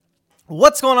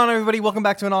What's going on, everybody? Welcome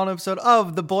back to an all-new episode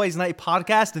of the Boys Night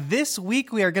Podcast. This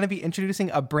week, we are going to be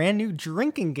introducing a brand new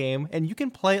drinking game, and you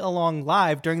can play along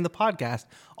live during the podcast.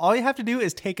 All you have to do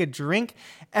is take a drink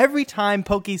every time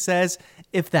Pokey says,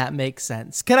 "If that makes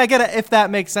sense." Can I get a "if that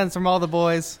makes sense" from all the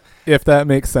boys? If that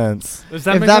makes sense. Does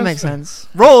that make sense?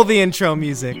 Roll the intro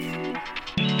music.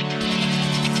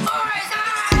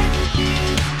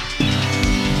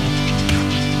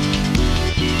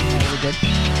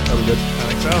 I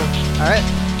think so. All right.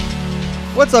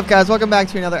 What's up, guys? Welcome back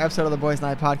to another episode of the Boys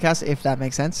Night Podcast, if that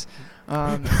makes sense.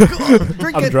 I'm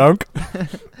drunk.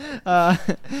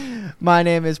 My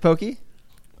name is Pokey.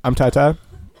 I'm Tai.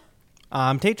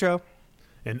 I'm Tatro.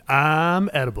 And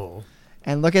I'm edible.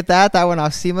 And look at that. That went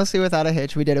off seamlessly without a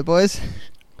hitch. We did it, boys.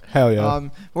 Hell yeah.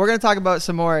 We're going to talk about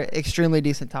some more extremely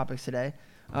decent topics today.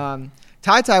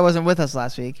 Tai wasn't with us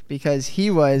last week because he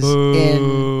was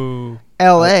in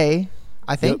L.A.,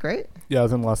 I think, right? Yeah, I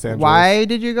was in Los Angeles. Why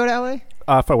did you go to L.A.?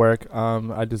 For work.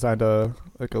 I designed a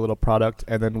little product,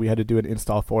 and then we had to do an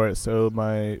install for it, so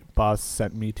my boss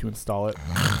sent me to install it.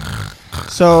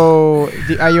 So,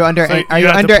 are you under So are you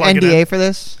you had to under plug it NDA in? for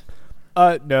this?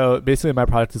 No, basically my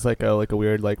product is like a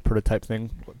weird like prototype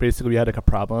thing. Basically, we had like a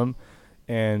problem,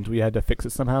 and we had to fix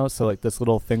it somehow. So like this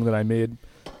little thing that I made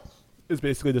is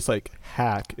basically this like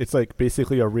hack. It's like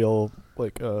basically a real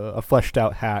like a fleshed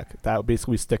out hack that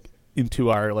basically we stick into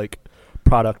our like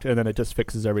product, and then it just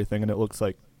fixes everything, and it looks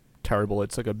like terrible.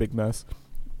 It's like a big mess.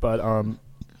 But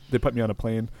they put me on a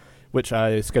plane, which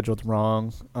I scheduled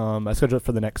wrong. I scheduled it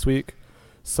for the next week.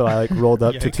 So I like rolled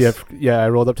up to TF. Yeah, I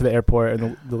rolled up to the airport,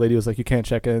 and the lady was like, "You can't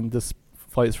check in. This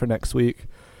flight's for next week."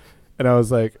 And I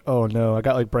was like, "Oh no!" I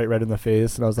got like bright red in the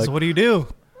face, and I was like, So what do you do?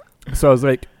 "So I was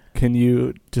like, can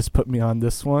you just put me on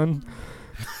this one?"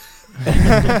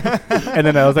 And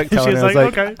then I was like telling her, I was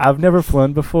like, okay. "I've never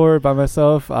flown before by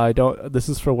myself. I don't. This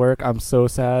is for work. I'm so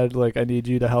sad. Like I need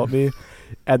you to help me."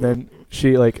 And then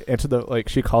she like answered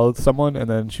she called someone, and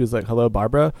then she was like, "Hello,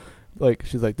 Barbara." Like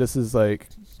she's like, This is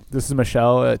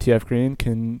Michelle at TF Green.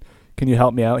 Can you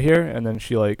help me out here?" And then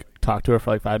she like talked to her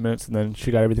for like 5 minutes, and then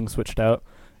she got everything switched out.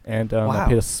 And Wow. I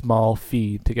paid a small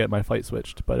fee to get my flight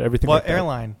switched, but everything. What worked out.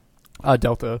 airline?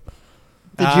 Delta.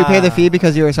 Did you pay the fee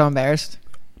because you were so embarrassed?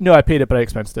 No, I paid it, but I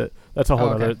expensed it. That's a whole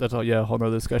Oh, okay. other. That's all. Yeah, a whole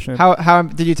other discussion. How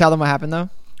did you tell them what happened though?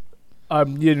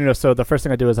 So the first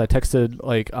thing I did was I texted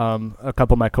like a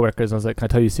couple of my coworkers. I was like, "Can I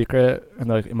tell you a secret?"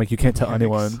 And I'm like, "You can't tell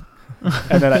anyone."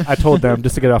 And then I told them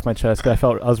just to get it off my chest because I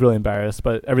was really embarrassed,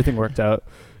 but everything worked out.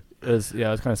 It was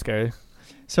kind of scary.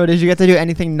 So did you get to do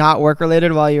anything not work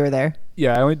related while you were there?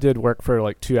 Yeah, I only did work for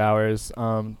like 2 hours.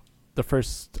 I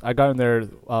got in there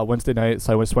Wednesday night,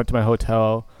 so I just went to my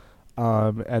hotel,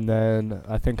 and then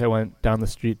I think I went down the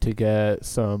street to get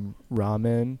some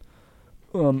ramen.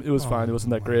 It was fine. It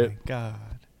wasn't that great. God.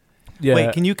 Yeah.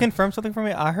 Wait, can you confirm something for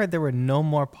me? I heard there were no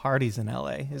more parties in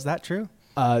LA. Is that true?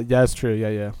 Yeah, that's true.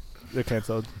 Yeah. They're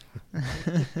canceled.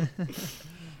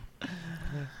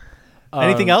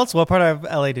 Anything else? What part of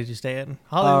LA did you stay in?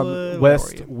 Hollywood? Where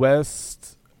were you?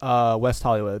 West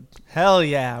Hollywood. Hell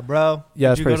yeah, bro. Yeah,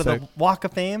 Did it's you go to pretty the sick. Walk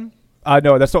of Fame?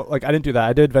 No, that's not like I didn't do that.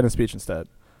 I did Venice Beach instead.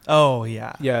 Oh,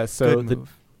 yeah. Yeah, so Good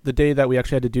move. the day that we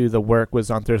actually had to do the work was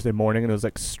on Thursday morning, and it was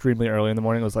like extremely early in the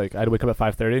morning. It was like I had to wake up at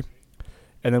 5:30,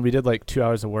 and then we did like 2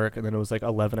 hours of work, and then it was like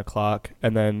 11 o'clock,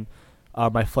 and then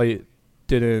my flight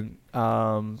didn't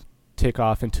take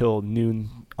off until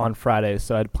noon on Friday,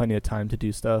 so I had plenty of time to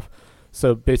do stuff.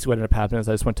 So basically what ended up happening is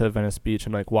I just went to Venice Beach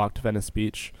and like walked Venice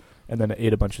Beach, and then I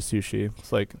ate a bunch of sushi.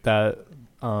 It's like that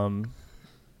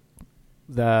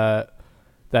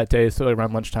day, so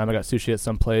around lunchtime I got sushi at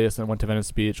some place and went to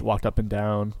Venice Beach, walked up and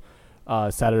down,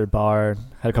 sat at a bar,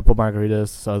 had a couple margaritas,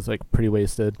 so I was like pretty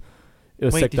wasted. It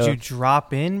was Wait, sick did though. you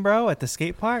drop in, bro, at the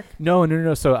skate park? No.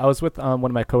 So I was with one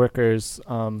of my coworkers,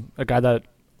 a guy that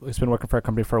has been working for a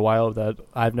company for a while that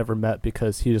I've never met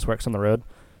because he just works on the road.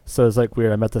 So it's like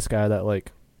weird. I met this guy that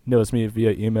like knows me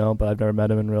via email, but I've never met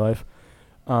him in real life.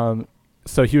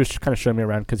 So he was kind of showing me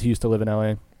around because he used to live in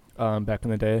LA back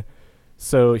in the day.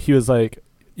 So he was like,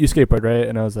 "You skateboard, right?"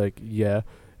 And I was like, "Yeah."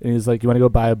 And he's like, "You want to go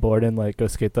buy a board and like go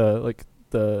skate the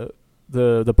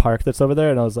park that's over there?"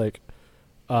 And I was like,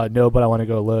 "No, but I want to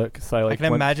go look." So I I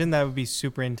can imagine that would be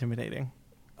super intimidating.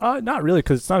 Not really,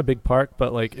 because it's not a big park,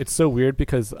 but like it's so weird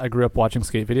because I grew up watching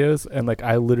skate videos, and like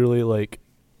I literally like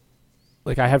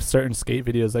I have certain skate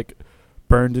videos like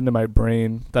burned into my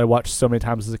brain that I watched so many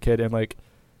times as a kid, and like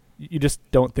you just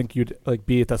don't think you'd like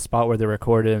be at the spot where they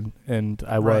recorded, and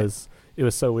I was. It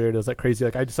was so weird. It was like crazy.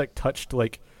 Like I just like touched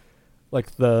like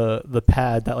the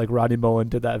pad that like Rodney Mullen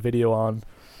did that video on,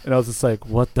 And I was just like,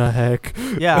 what the heck?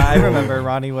 Yeah, I remember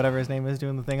Ronnie, whatever his name is,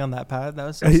 doing the thing on that pad. That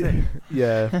was so sick.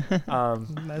 Yeah. That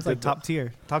was like top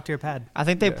tier pad. I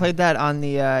think they Yeah. played that on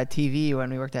the TV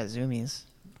when we worked at Zoomies.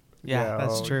 Yeah, Yeah,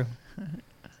 that's oh. true.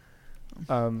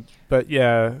 But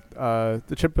yeah,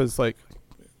 the trip was like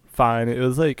fine. It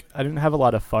was like I didn't have a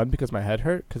lot of fun because my head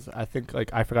hurt because I think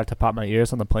like I forgot to pop my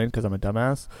ears on the plane because I'm a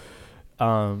dumbass.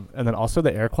 And then also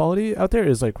the air quality out there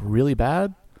is like really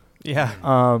bad. Yeah.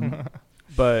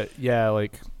 But yeah,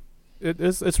 like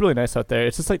it's really nice out there.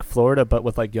 It's just like Florida, but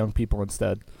with like young people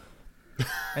instead.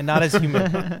 And not as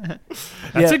humid.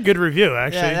 That's a good review,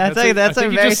 actually. Yeah, that's I a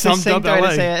think you very just summed succinct up way LA.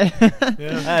 to say it.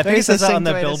 Yeah. I think it says that on succinct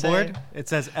the way to say billboard. it. It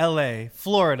says L.A.,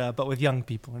 Florida, but with young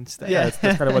people instead. Yeah, that's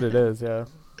kind of what it is. Yeah,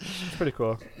 it's pretty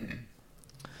cool.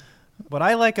 What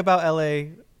I like about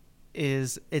LA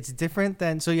is it's different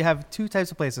than, so you have two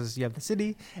types of places. You have the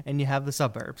city and you have the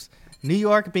suburbs. New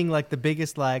York being like the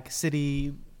biggest like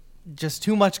city, just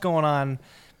too much going on,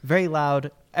 very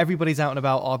loud. Everybody's out and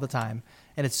about all the time.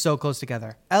 And it's so close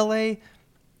together. LA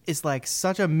is like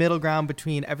such a middle ground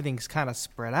between everything's kind of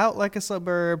spread out like a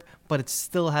suburb, but it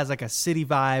still has like a city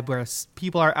vibe where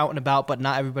people are out and about, but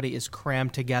not everybody is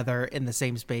crammed together in the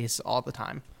same space all the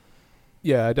time.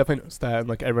 Yeah, I definitely noticed that. And,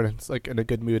 like everyone's like in a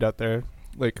good mood out there.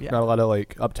 Like Yeah. not a lot of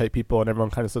like uptight people, and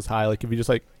everyone kind of says hi. Like if you just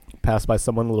like pass by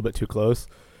someone a little bit too close,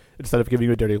 instead of giving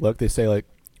you a dirty look, they say like,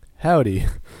 "Howdy."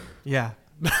 Yeah.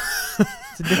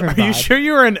 It's a different Are you vibe. sure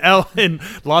you were in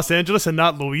Los Angeles and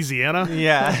not Louisiana?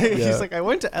 Yeah. Yeah. He's like, I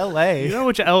went to L.A. You know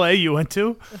which LA you went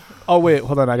to? Oh wait,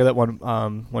 hold on. I got that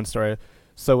one story.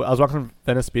 So I was walking on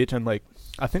Venice Beach, and like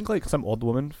I think like some old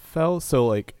woman fell. So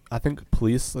like I think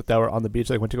police like that were on the beach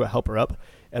like went to go help her up,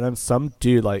 and then some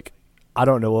dude like I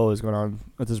don't know what was going on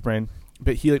with his brain,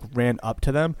 but he like ran up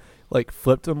to them, like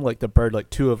flipped them like the bird, like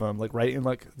two of them, like right in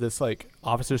like this like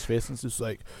officer's face, and just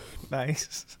like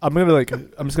Nice. I'm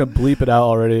just gonna bleep it out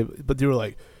already, but they were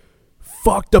like,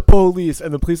 "Fuck the police,"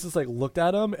 and the police just like looked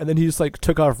at him, and then he just like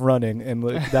took off running, and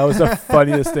like that was the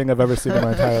funniest thing I've ever seen in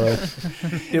my entire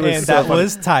life. It was And so that funny.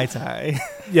 was Tai Tai.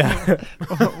 Yeah.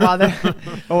 While they're,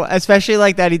 especially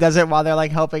like that, he does it while they're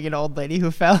like helping an old lady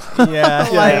who fell. Yeah.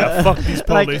 Like- Yeah, fuck these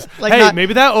like- police. like hey, not-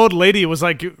 maybe that old lady was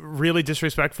like really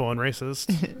disrespectful and racist.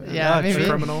 Yeah, Yeah, maybe, true.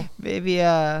 Criminal. maybe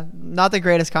not the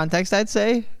greatest context, I'd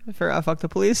say, for fuck the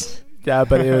police. Yeah,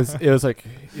 but it was like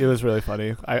it was really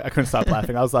funny. I couldn't stop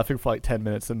laughing. I was laughing for like 10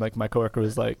 minutes, and like my coworker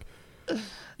was like,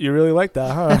 "You really like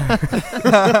that,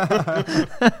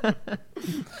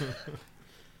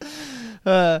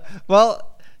 huh?" Well,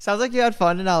 sounds like you had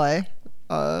fun in LA.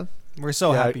 We're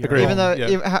so Yeah, happy. agree. right? Even though Yeah.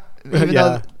 even Yeah.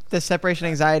 though the separation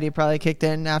anxiety probably kicked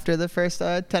in after the first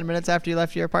 10 minutes after you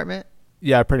left your apartment.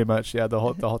 Yeah, pretty much. Yeah, the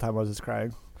whole time I was just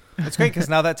crying. It's great because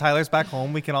now that Tyler's back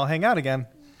home, we can all hang out again.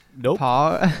 Nope.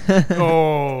 Paul.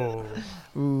 Oh.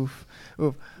 Oof.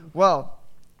 Well,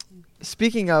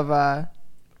 speaking of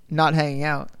not hanging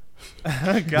out.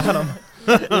 Got him.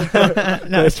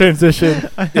 Nice transition,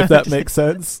 if that makes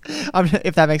sense.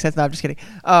 If that makes sense. No, I'm just kidding.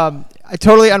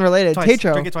 Totally unrelated. Twice.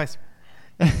 Tatro, Drink it twice.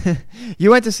 you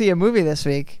went to see a movie this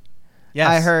week. Yes.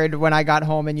 I heard when I got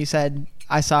home and you said,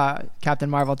 I saw Captain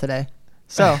Marvel today.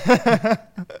 So,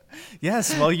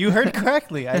 Yes. Well, you heard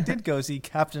correctly. I did go see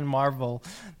Captain Marvel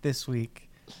this week.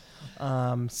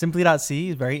 Simply.c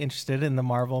is very interested in the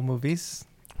Marvel movies.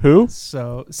 Who?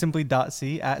 So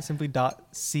simply.c at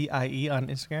simply.cie on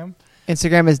Instagram.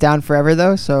 Instagram is down forever,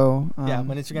 though. So, Yeah,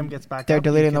 when Instagram gets back they're up,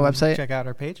 you deleting the can website? Check out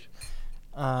our page.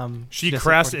 She just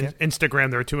crashed supported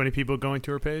Instagram. There are too many people going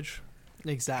to her page.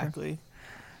 Exactly.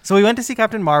 So we went to see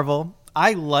Captain Marvel.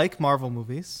 I like Marvel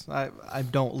movies. I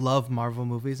don't love Marvel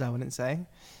movies, I wouldn't say.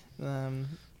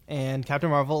 And Captain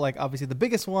Marvel, like obviously the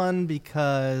biggest one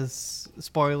because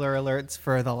spoiler alerts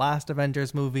for the last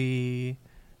Avengers movie,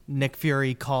 Nick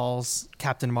Fury calls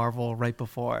Captain Marvel right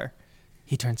before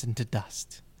he turns into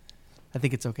dust. I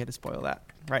think it's okay to spoil that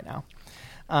right now.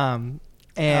 And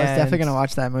I was definitely going to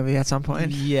watch that movie at some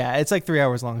point. yeah, it's like 3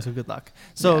 hours long, so good luck.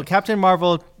 So Yeah. Captain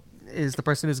Marvel is the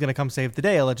person who's going to come save the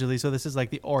day, allegedly. So this is like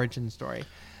the origin story.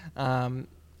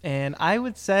 And I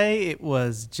would say it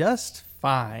was just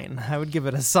fine. I would give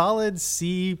it a solid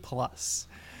C+.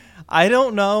 I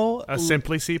don't know. A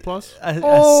Simply C+. A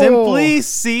Oh. simply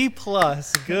C+.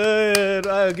 Good.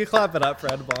 Good clap it up for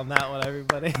Ed Bull on that one,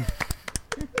 everybody.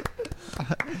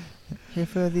 Here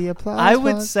for the applause. I would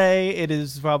applause. say it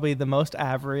is probably the most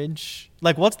average.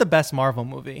 Like, what's the best Marvel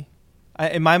movie?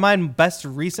 In my mind, best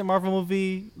recent Marvel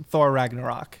movie, Thor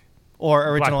Ragnarok. Or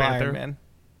original Black Panther. Iron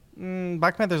Man.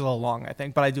 Black Panther's a little long, I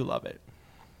think, but I do love it.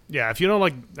 Yeah, if you don't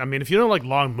like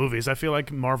long movies, I feel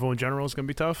like Marvel in general is going to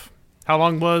be tough. How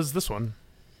long was this one?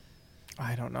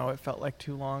 I don't know. It felt like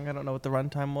too long. I don't know what the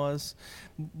runtime was.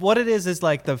 What it is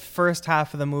like the first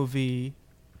half of the movie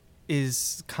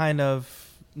is kind of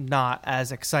not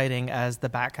as exciting as the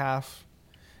back half,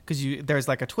 because there's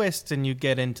like a twist and you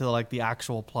get into like the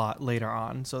actual plot later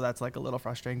on. So that's like a little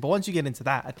frustrating. But once you get into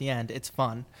that at the end, it's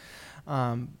fun.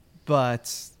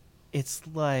 But it's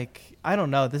like, I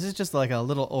don't know. This is just like a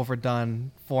little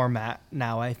overdone format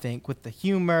now, I think, with the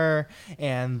humor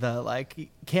and the like, you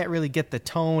can't really get the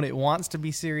tone. It wants to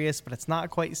be serious, but it's not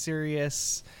quite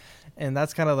serious. And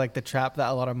that's kind of like the trap that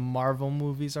a lot of Marvel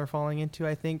movies are falling into,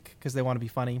 I think, because they want to be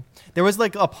funny. There was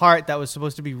like a part that was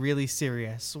supposed to be really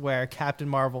serious where Captain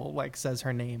Marvel like says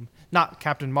her name. Not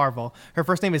Captain Marvel. Her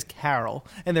first name is Carol.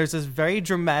 And there's this very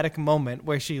dramatic moment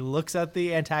where she looks at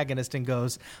the antagonist and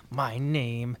goes, "My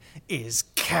name is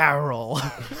Carol."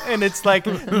 And it's like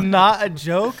not a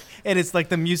joke. And it's like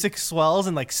the music swells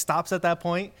and like stops at that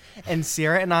point. And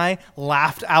Sierra and I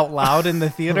laughed out loud in the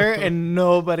theater and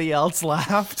nobody else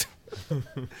laughed.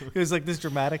 It was like this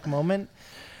dramatic moment.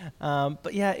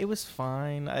 But yeah, it was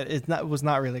fine. It was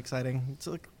not really exciting. It's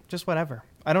like just whatever.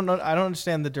 I don't know. I don't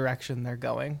understand the direction they're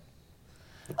going.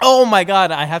 Oh my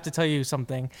God. I have to tell you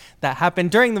something that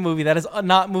happened during the movie that is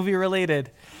not movie related.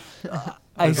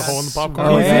 There's a hole in the popcorn.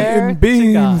 Oh, he's swear eating to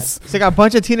beans. It's like a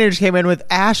bunch of teenagers came in with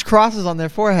ash crosses on their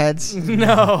foreheads.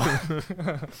 No.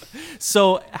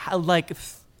 So like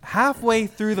halfway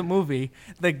through the movie,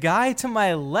 the guy to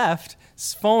my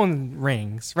left's phone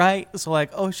rings, right? So like,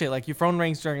 oh shit, like your phone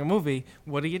rings during a movie.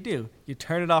 What do? You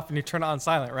turn it off and you turn it on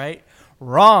silent, right?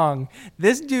 Wrong.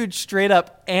 This dude straight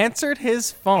up answered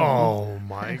his phone Oh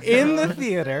my god. in the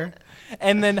theater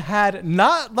and then had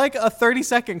not like a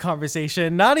 30-second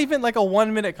conversation, not even like a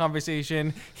 1-minute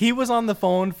conversation. He was on the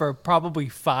phone for probably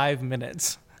 5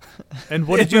 minutes. And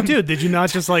what did you do? Did you not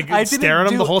just like I didn't stare at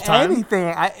him do the whole time? Anything.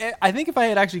 I think if I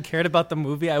had actually cared about the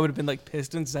movie, I would have been like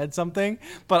pissed and said something.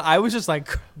 But I was just like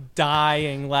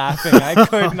dying laughing. I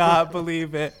could not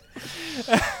believe it.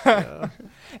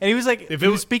 And he was like, he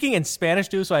was speaking in Spanish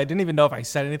too, so I didn't even know if I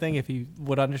said anything, if he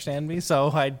would understand me.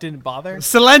 So I didn't bother.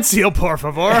 Silencio, por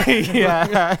favor.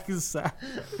 Yeah, exactly.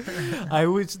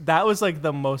 That was like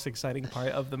the most exciting part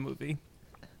of the movie.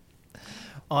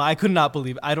 I could not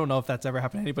believe it. I don't know if that's ever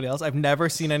happened to anybody else. I've never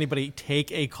seen anybody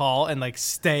take a call and like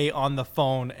stay on the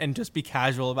phone and just be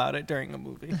casual about it during a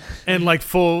movie. And like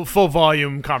full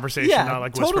volume conversation, Yeah, not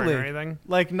like whispering totally. or anything.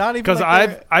 Like not even Because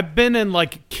like I've been in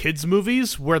like kids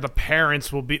movies where the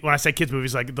parents will be, when I say kids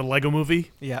movies, like the Lego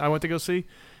movie I went to go see,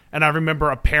 and I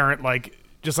remember a parent like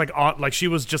just like on, like she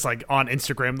was just like on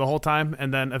Instagram the whole time,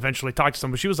 and then eventually talked to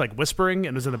someone. She was like whispering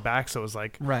and was in the back, so it was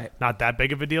like not that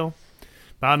big of a deal.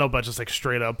 But I don't know about just like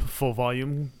straight up full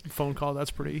volume phone call. That's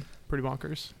pretty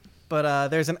bonkers. But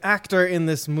there's an actor in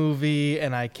this movie,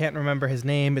 and I can't remember his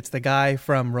name. It's the guy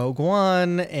from Rogue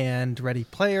One and Ready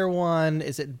Player One.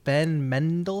 Is it Ben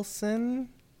Mendelsohn?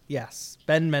 Yes,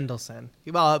 Ben Mendelsohn.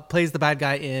 He plays the bad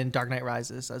guy in Dark Knight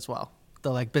Rises as well, the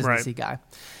like businessy guy.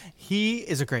 He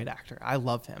is a great actor. I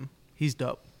love him. He's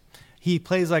dope. He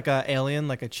plays like a alien,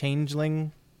 like a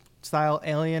changeling style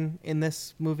alien in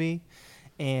this movie,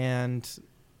 and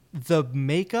the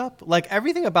makeup, like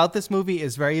everything about this movie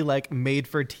is very like made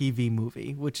for TV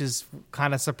movie, which is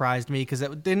kind of surprised me because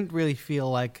it didn't really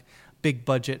feel like big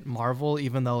budget Marvel,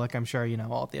 even though like I'm sure, you know,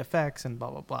 all the effects and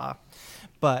blah, blah, blah.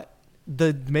 But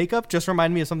the makeup just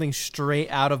reminded me of something straight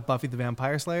out of Buffy the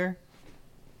Vampire Slayer,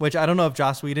 which I don't know if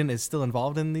Joss Whedon is still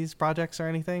involved in these projects or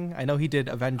anything. I know he did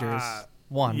Avengers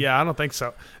 1. Yeah, I don't think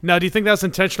so. Now, do you think that's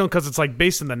intentional because it's like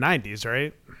based in the 90s,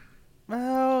 right?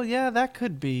 Oh, yeah, that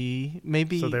could be.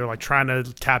 Maybe. So they were like trying to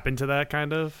tap into that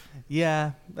kind of.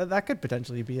 Yeah, that could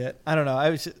potentially be it. I don't know.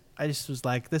 I just was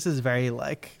like, this is very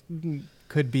like,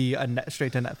 could be a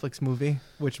straight to Netflix movie,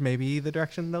 which may be the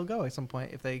direction they'll go at some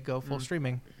point if they go full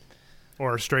streaming.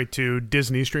 Or straight to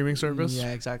Disney streaming service.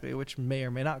 Yeah, exactly, which may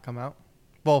or may not come out.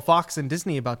 Well, Fox and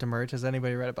Disney about to merge. Has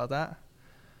anybody read about that?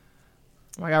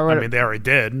 Like I mean, they already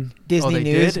did. Disney they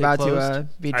News did? It about to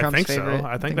closed? be I Trump's think favorite. so.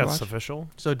 I think to that's watch. official.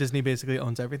 So Disney basically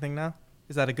owns everything now?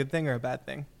 Is that a good thing or a bad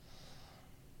thing?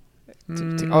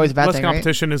 Always a bad Less thing, right?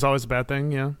 competition is always a bad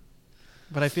thing, yeah.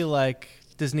 But I feel like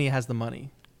Disney has the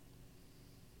money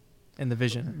and the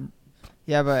vision.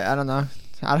 Yeah, but I don't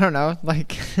know.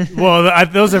 Like, Well,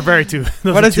 those are very two.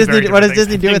 what does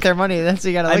Disney do with their money? That's what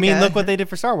you gotta look at. Look what they did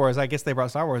for Star Wars. I guess they brought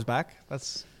Star Wars back.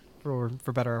 That's for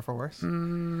better or for worse.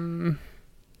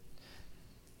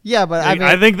 Yeah, but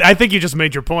I think you just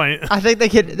made your point. I think they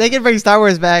could bring Star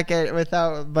Wars back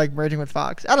without like merging with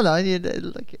Fox. I don't know.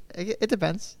 It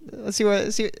depends. Let's see.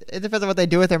 It depends on what they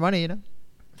do with their money. You know.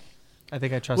 I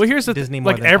think I trust Well, here's the Disney thing.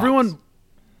 more Like than everyone, Fox.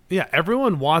 Yeah,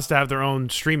 everyone wants to have their own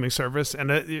streaming service, and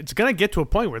it's going to get to a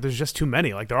point where there's just too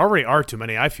many. Like, there already are too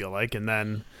many, I feel like. And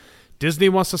then Disney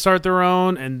wants to start their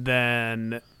own, and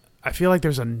then I feel like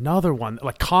there's another one.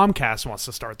 Like, Comcast wants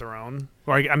to start their own.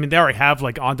 Or, I mean, they already have,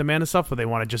 like, on-demand and stuff, but they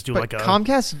want to just do, like, a...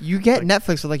 Comcast, you get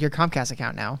Netflix with, like, your Comcast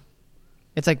account now.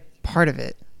 It's, like, part of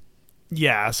it.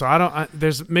 Yeah, so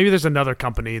there's another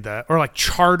company that, or like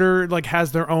Charter, like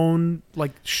has their own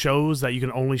like shows that you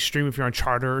can only stream if you're on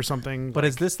Charter or something. But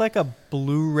is this like a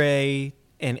Blu-ray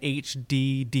and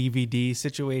HD DVD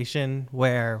situation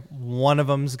where one of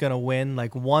them's gonna win?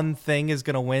 Like one thing is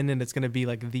gonna win, and it's gonna be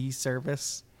like the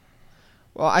service.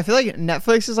 Well, I feel like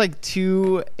Netflix is like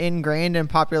too ingrained in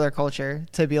popular culture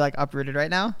to be like uprooted right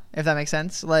now. If that makes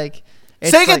sense, like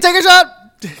take a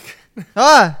shot.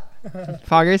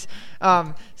 Foggers.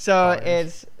 So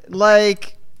it's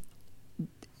like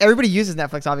everybody uses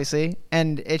Netflix, obviously,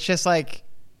 and it's just like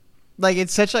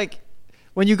it's such like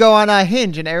when you go on a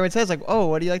Hinge and everyone says like, oh,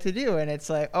 what do you like to do? And it's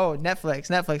like, oh,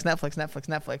 Netflix.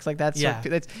 Like that's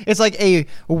it's like a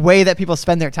way that people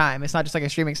spend their time. It's not just like a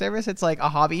streaming service. It's like a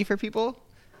hobby for people.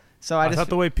 So I thought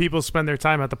the way people spend their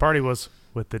time at the party was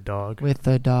with the dog. With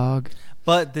the dog.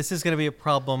 But this is going to be a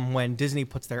problem when Disney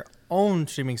puts their own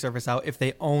streaming service out if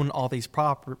they own all these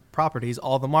properties,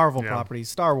 all the Marvel properties,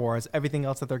 Star Wars, everything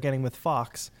else that they're getting with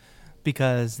Fox,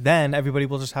 because then everybody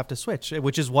will just have to switch,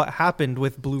 which is what happened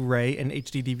with Blu-ray and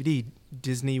HD DVD.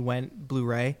 Disney went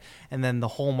Blu-ray, and then the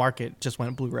whole market just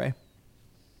went Blu-ray.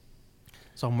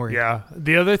 So I'm worried. Yeah.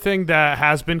 The other thing that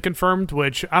has been confirmed,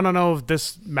 which I don't know if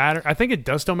this matter, I think it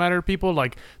does still matter to people,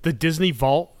 like the Disney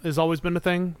Vault has always been a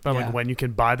thing, but like when you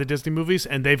can buy the Disney movies,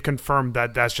 and they've confirmed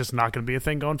that that's just not going to be a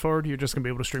thing going forward. You're just going to be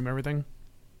able to stream everything.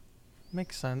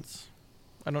 Makes sense.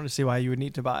 I don't see why you would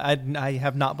need to buy. I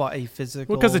have not bought a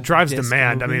physical. Well, because it drives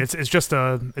demand. Movie. I mean, it's just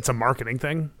a marketing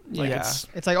thing. Like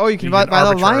it's like, oh, you can buy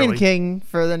the Lion King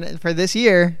for this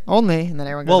year only, and then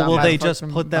everyone goes. Well, will they just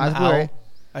put them out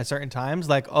at certain times?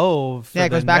 Like, oh, it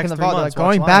goes back in the vault. Like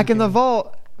going back in the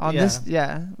vault on this.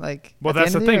 Yeah, like. Well,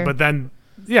 that's the thing. But then,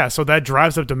 so that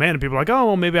drives up demand, and people are like, oh,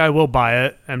 well, maybe I will buy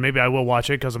it, and maybe I will watch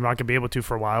it because I'm not going to be able to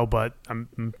for a while. But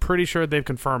I'm pretty sure they've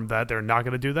confirmed that they're not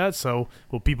going to do that. So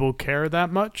will people care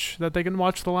that much that they can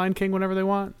watch The Lion King whenever they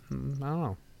want?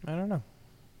 I don't know.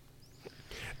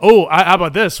 Oh, how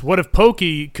about this? What if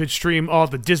Pokey could stream all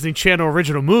the Disney Channel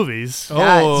original movies? See,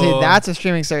 that's a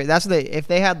streaming service. That's what if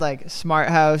they had like Smart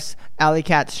House, Alley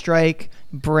Cat Strike,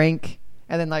 Brink,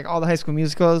 and then like all the High School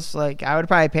Musicals. Like I would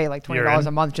probably pay like $20 a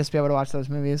month just to be able to watch those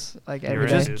movies. Like every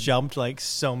day. Just jumped like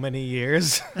so many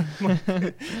years.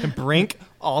 And Brink,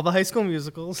 all the High School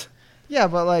Musicals. Yeah,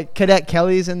 but like Cadet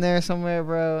Kelly's in there somewhere,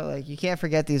 bro. Like you can't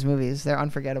forget these movies. They're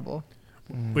unforgettable.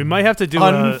 We might have to do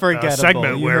a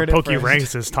segment where Pokey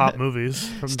ranks his top movies.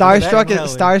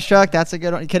 Starstruck, that's a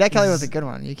good one. Cadet Kelly was a good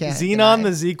one. You can't. Xenon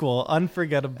the sequel,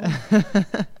 unforgettable.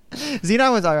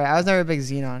 Xenon was alright. I was never a big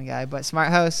Xenon guy, but Smart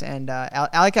House and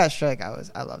Alley Cat Strike,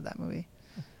 I love that movie.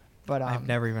 But I've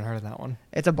never even heard of that one.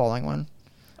 It's a bowling one.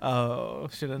 Oh,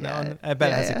 should have known. I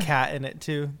bet it has a cat in it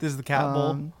too. This is the cat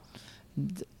bowl.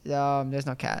 There's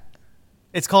no cat.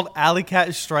 It's called Alley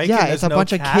Cat Strike. Yeah, it's a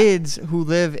bunch of kids who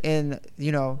live in,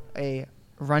 a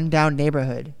rundown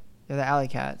neighborhood. They're the Alley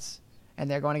Cats.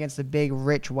 And they're going against the big,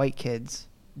 rich, white kids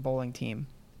bowling team.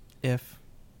 If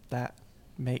that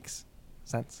makes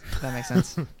sense. That makes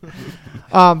sense.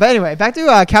 But anyway, back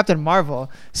to Captain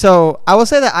Marvel. So I will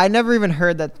say that I never even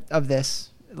heard of this.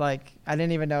 Like, I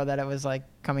didn't even know that it was like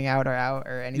coming out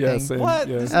or anything. Yeah, same. What?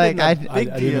 Yeah. This like, I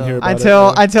didn't hear about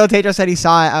until Tedros said he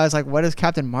saw it. I was like, what is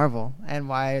Captain Marvel? And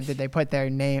why did they put their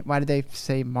name? Why did they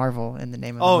say Marvel in the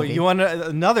name of the movie? You want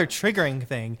another triggering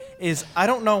thing is I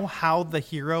don't know how the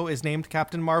hero is named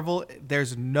Captain Marvel.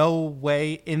 There's no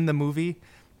way in the movie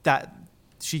that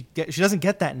she doesn't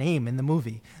get that name in the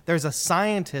movie. There's a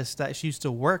scientist that she used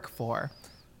to work for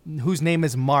whose name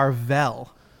is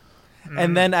Marvel.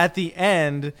 And then at the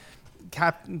end,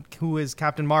 who is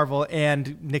Captain Marvel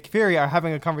and Nick Fury are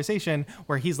having a conversation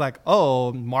where he's like,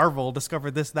 oh, Marvel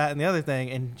discovered this, that, and the other thing.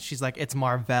 And she's like, it's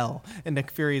Marvel. And Nick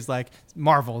Fury's like,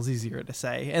 Marvel's easier to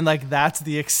say. And like, that's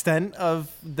the extent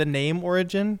of the name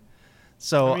origin.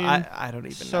 So I don't even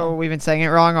know. So we've been saying it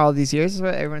wrong all these years is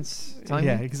what everyone's telling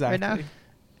me exactly. right now?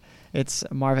 It's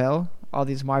Marvel, all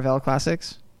these Marvel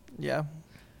classics. Yeah.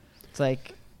 It's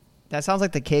like, that sounds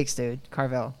like the Cakes, dude.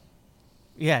 Carvel.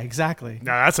 Yeah, exactly.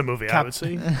 No, that's a movie I would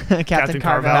see. Captain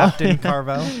Carvel. Captain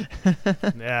Carvel.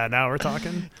 Yeah, now we're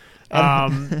talking.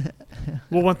 Well,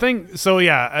 one thing. So,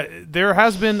 there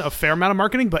has been a fair amount of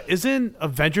marketing, but isn't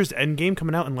Avengers Endgame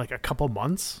coming out in like a couple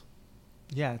months?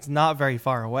 Yeah, it's not very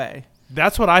far away.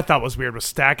 That's what I thought was weird, was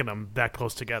stacking them that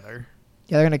close together.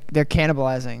 Yeah, they're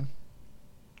cannibalizing.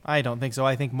 I don't think so.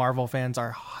 I think Marvel fans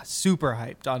are super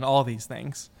hyped on all these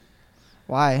things.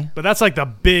 Why? But that's like the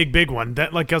big one.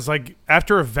 That like, cause like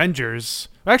after Avengers,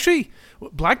 actually,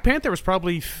 Black Panther was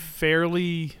probably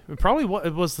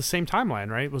it was the same timeline,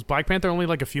 right? Was Black Panther only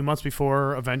like a few months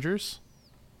before Avengers?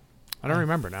 I don't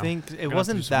remember now. I think it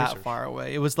wasn't that far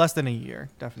away. It was less than a year,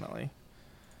 definitely.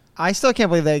 I still can't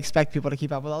believe they expect people to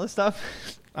keep up with all this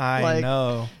stuff. I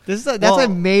know. That's a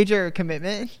major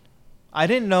commitment. I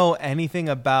didn't know anything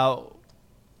about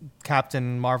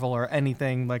Captain Marvel or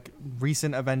anything like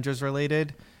recent Avengers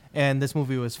related, and this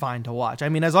movie was fine to watch. I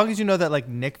mean, as long as you know that like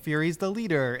Nick Fury's the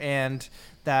leader, and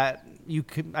that you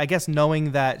could, I guess,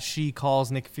 knowing that she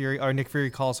calls Nick Fury or Nick Fury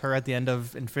calls her at the end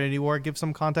of Infinity War gives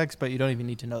some context, but you don't even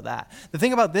need to know that. The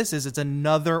thing about this is it's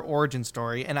another origin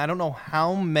story, and I don't know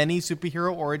how many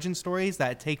superhero origin stories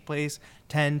that take place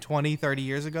 10, 20, 30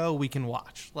 years ago we can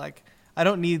watch. Like, I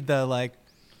don't need the like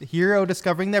hero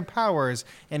discovering their powers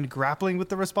and grappling with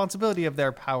the responsibility of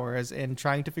their powers and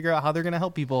trying to figure out how they're going to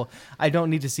help people. I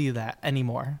don't need to see that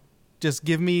anymore. Just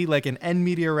give me like an end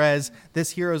media res.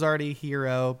 This hero's already a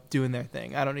hero doing their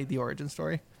thing. I don't need the origin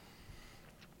story.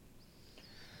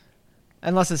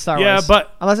 Unless it's Star Wars. Yeah,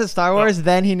 but unless it's Star Wars,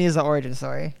 then he needs the origin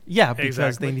story. Yeah,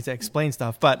 because they need to explain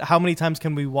stuff. But how many times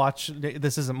can we watch?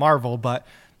 This isn't Marvel, but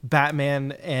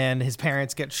Batman and his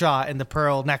parents get shot and the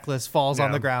pearl necklace falls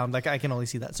on the ground. Like, I can only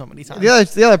see that so many times.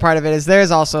 The other part of it is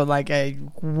there's also like a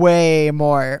way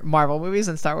more Marvel movies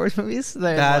than Star Wars movies.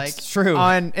 That's true.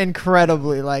 On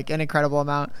incredibly like an incredible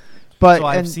amount. But so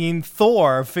I've seen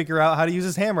Thor figure out how to use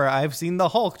his hammer. I've seen the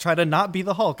Hulk try to not be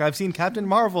the Hulk. I've seen Captain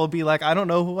Marvel be like, I don't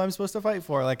know who I'm supposed to fight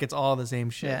for. Like, it's all the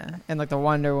same shit. Yeah, and like the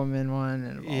Wonder Woman one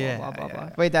and blah, blah, blah.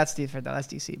 Wait, that's different though. That's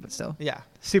DC, but still. Yeah.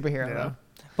 Superhero though.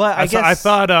 But I guess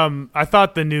I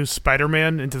thought the new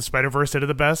Spider-Man Into the Spider-Verse did it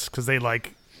the best because they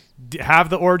like have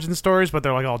the origin stories, but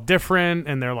they're like all different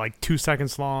and they're like 2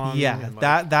 seconds long. Yeah, and,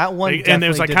 like, that one. And it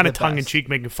was like kind of tongue in cheek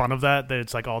making fun of that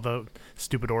it's like all the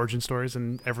stupid origin stories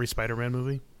in every Spider-Man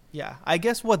movie. Yeah, I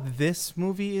guess what this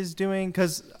movie is doing,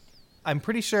 because I'm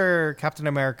pretty sure Captain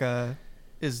America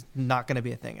is not going to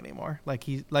be a thing anymore.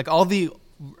 Like all the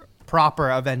proper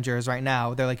Avengers right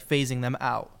now, they're like phasing them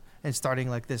out and starting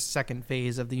like this second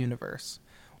phase of the universe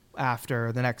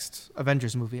after the next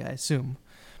Avengers movie, I assume.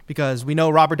 Because we know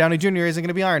Robert Downey Jr. isn't going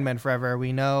to be Iron Man forever.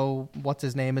 We know what's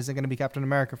his name isn't going to be Captain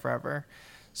America forever.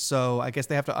 So I guess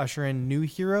they have to usher in new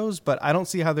heroes, but I don't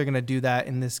see how they're going to do that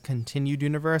in this continued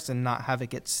universe and not have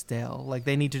it get stale. Like,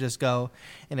 they need to just go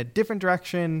in a different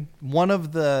direction. One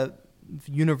of the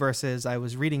universes I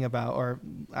was reading about or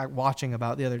watching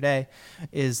about the other day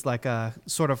is like a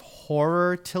sort of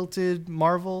horror tilted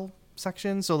Marvel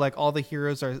section. So like all the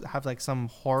heroes have like some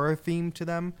horror theme to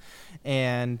them,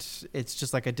 and it's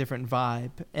just like a different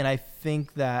vibe. And I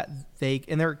think that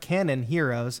they're canon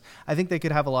heroes. I think they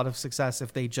could have a lot of success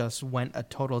if they just went a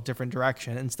total different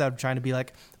direction instead of trying to be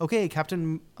like, okay,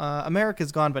 Captain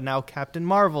America's gone, but now Captain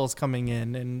Marvel's coming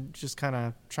in, and just kind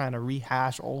of trying to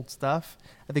rehash old stuff.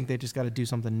 I think they just got to do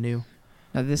something new.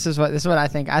 Now, this is what I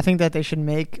think. I think that they should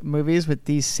make movies with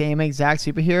these same exact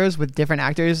superheroes with different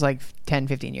actors like 10,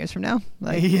 15 years from now.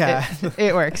 Like, yeah.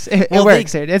 It works. It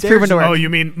works. It's proven to work. Oh, you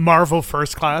mean Marvel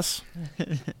First Class?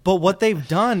 But what they've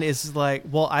done is like,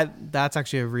 that's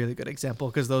actually a really good example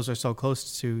because those are so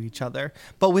close to each other.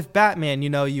 But with Batman,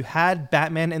 you had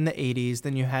Batman in the 80s,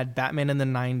 then you had Batman in the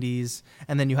 90s,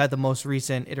 and then you had the most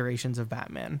recent iterations of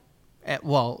Batman.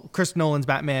 Chris Nolan's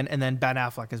Batman and then Ben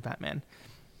Affleck as Batman.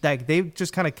 Like, they've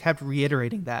just kind of kept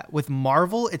reiterating that. With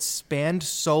Marvel, it's spanned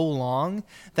so long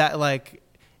that, like,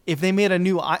 if they made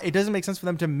it doesn't make sense for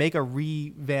them to make a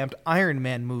revamped Iron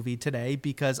Man movie today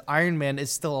because Iron Man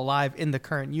is still alive in the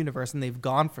current universe and they've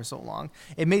gone for so long.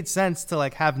 It made sense to,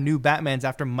 like, have new Batmans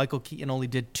after Michael Keaton only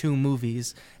did 2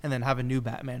 movies and then have a new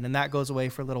Batman. And that goes away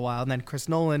for a little while. And then Chris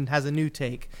Nolan has a new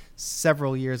take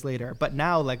several years later. But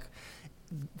now, like,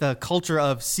 the culture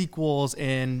of sequels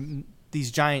and these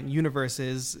giant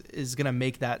universes is going to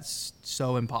make that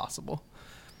so impossible.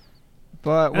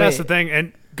 But that's the thing.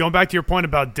 And going back to your point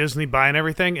about Disney buying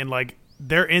everything, and like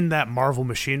they're in that Marvel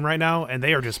machine right now and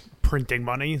they are just printing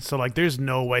money. So like there's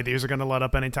no way these are going to let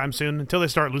up anytime soon until they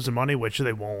start losing money, which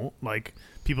they won't. Like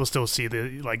people still see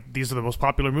these are the most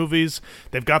popular movies.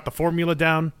 They've got the formula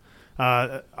down.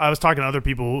 I was talking to other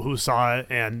people who saw it,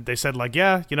 and they said, like,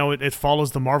 yeah, it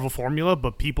follows the Marvel formula,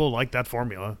 but people like that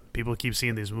formula. People keep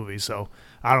seeing these movies, so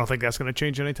I don't think that's going to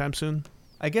change anytime soon.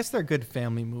 I guess they're good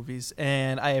family movies,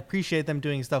 and I appreciate them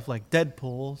doing stuff like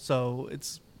Deadpool, so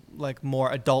it's, like,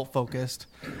 more adult-focused.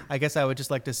 I guess I would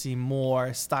just like to see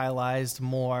more stylized,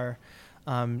 more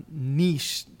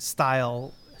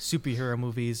niche-style superhero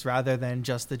movies rather than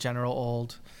just the general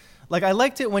old. Like, I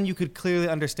liked it when you could clearly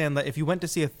understand that if you went to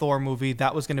see a Thor movie,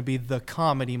 that was going to be the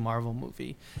comedy Marvel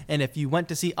movie. And if you went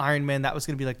to see Iron Man, that was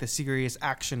going to be like the serious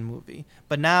action movie.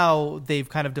 But now they've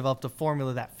kind of developed a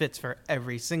formula that fits for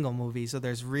every single movie, so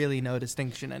there's really no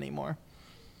distinction anymore.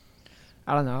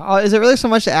 I don't know. Oh, is it really so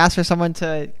much to ask for someone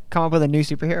to come up with a new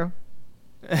superhero?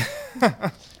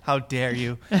 How dare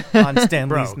you on Stan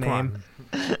Lee's Bro, name.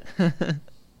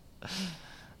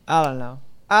 I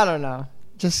don't know.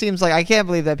 Just seems like I can't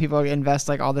believe that people invest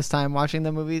like all this time watching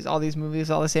all these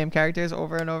movies, all the same characters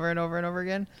over and over and over and over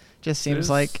again. Just seems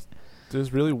like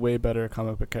there's really way better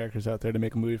comic book characters out there to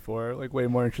make a movie for, like way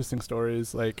more interesting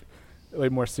stories, like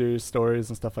more serious stories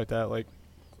and stuff like that. Like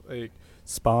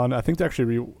Spawn. I think they're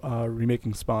actually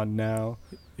remaking Spawn now.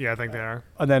 Yeah, I think they are.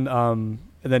 And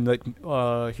then like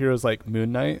heroes like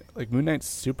Moon Knight. Like Moon Knight's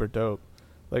super dope.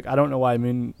 Like I don't know why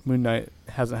Moon Knight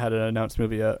hasn't had an announced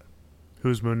movie yet.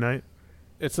 Who's Moon Knight?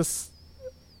 It's just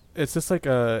like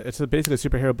basically a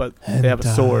superhero, but they have a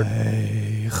sword.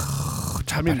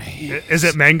 I mean, is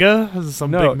it manga? Is it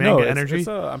some big manga energy?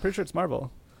 I'm pretty sure it's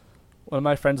Marvel. One of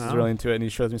my friends is really into it, and he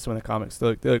shows me some of the comics.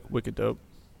 They look wicked dope.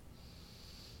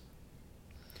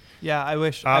 Yeah, I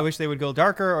wish they would go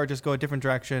darker or just go a different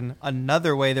direction.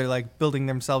 Another way they're like building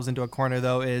themselves into a corner,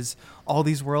 though, is all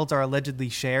these worlds are allegedly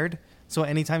shared. So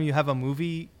anytime you have a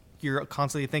movie, you're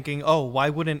constantly thinking, oh,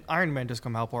 why wouldn't Iron Man just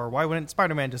come help? Or why wouldn't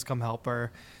Spider-Man just come help?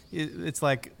 Or it's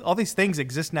like all these things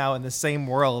exist now in the same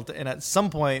world. And at some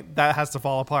point that has to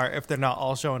fall apart if they're not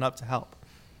all showing up to help.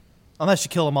 Unless you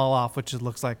kill them all off, which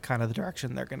looks like kind of the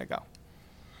direction they're going to go.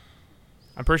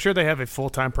 I'm pretty sure they have a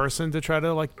full-time person to try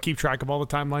to like keep track of all the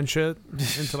timeline shit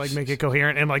and to like make it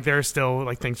coherent. And like there's still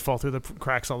like things fall through the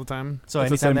cracks all the time. So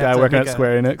it's the same guy working at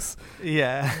Square Enix.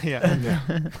 Yeah.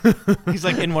 He's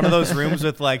like in one of those rooms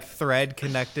with like thread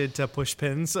connected to push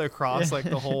pins across like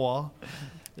the whole wall.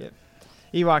 Yep.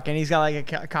 You walk in, he's got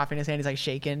like a coffee in his hand. He's like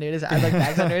shaking, dude. His eyes like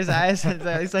bags under his eyes.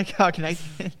 He's like, how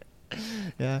connected?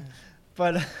 Yeah.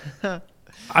 But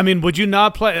I mean, would you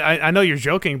not play? I know you're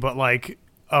joking, but like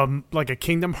a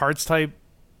Kingdom Hearts type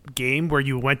game where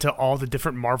you went to all the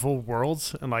different Marvel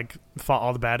worlds and like fought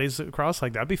all the baddies across,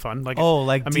 like that'd be fun. Like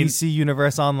DC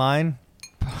Universe Online.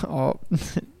 Oh,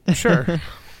 sure.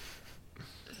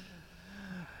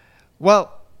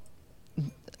 Well,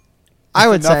 I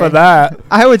would enough say of that.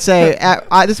 I would say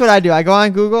this is what I do. I go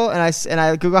on Google and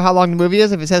I Google how long the movie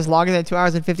is. If it says longer than 2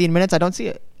 hours and 15 minutes, I don't see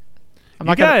it.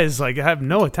 You guys like have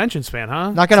no attention span,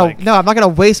 huh? I'm not gonna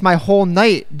waste my whole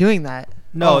night doing that.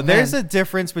 No, there's a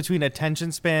difference between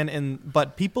attention span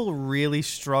but people really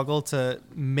struggle to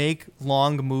make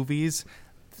long movies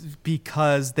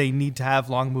because they need to have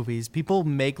long movies. People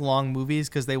make long movies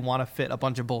because they want to fit a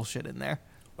bunch of bullshit in there.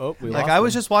 Oh, I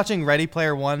was just watching Ready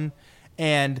Player One,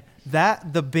 and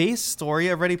the base story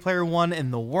of Ready Player One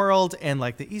and the world and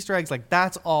like the Easter eggs, like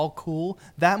that's all cool.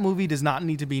 That movie does not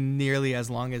need to be nearly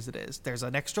as long as it is. There's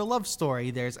an extra love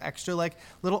story. There's extra like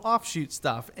little offshoot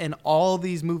stuff. And all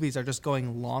these movies are just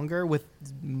going longer with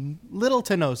little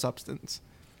to no substance.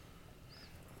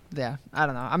 Yeah, I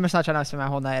don't know. I'm just not trying to spend my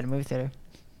whole night at a movie theater.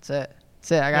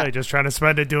 That's it. I got just trying to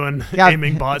spend it doing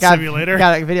aiming bot simulator. Got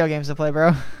like video games to play,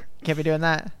 bro. Can't be doing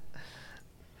that.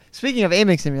 Speaking of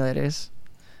aiming simulators,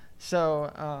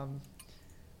 so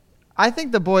I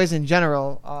think the boys in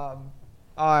general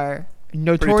are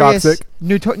notorious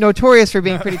for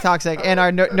being pretty toxic and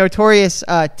are notorious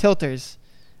tilters.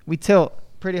 We tilt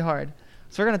pretty hard.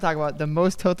 So we're gonna talk about the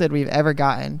most tilted we've ever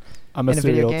gotten. I'm a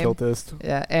serial tiltist.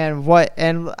 Yeah,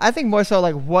 and I think more so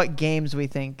like what games we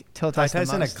think tilt us the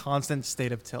most. in a constant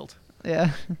state of tilt.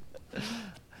 Yeah.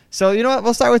 So you know what?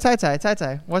 We'll start with Tai Tai. Tai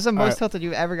Tai, what's the most tilted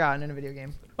you've ever gotten in a video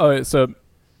game? Oh, so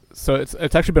it's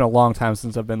actually been a long time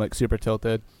since I've been like super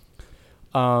tilted.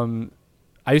 I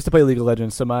used to play League of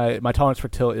Legends, so my tolerance for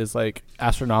tilt is like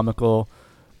astronomical.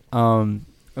 And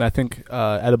I think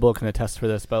Edible can attest for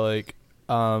this, but like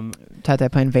Tai Tai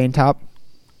playing Vayne top.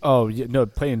 Oh yeah, no,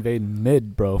 playing Vayne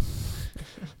mid, bro.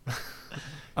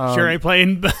 Sure ain't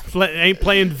playing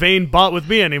Vayne bot with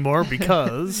me anymore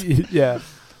because yeah.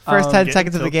 First 10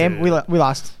 seconds of the game, we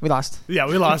lost. Yeah,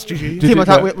 we lost. GG. Team on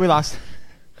top, we lost.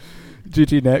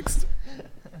 GG next.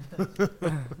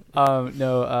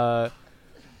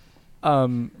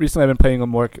 Recently I've been playing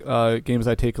more games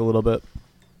I take a little bit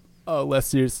less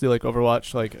seriously, like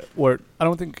Overwatch, or I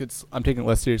don't think I'm taking it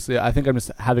less seriously. I think I'm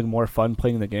just having more fun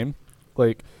playing the game.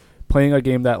 Like playing a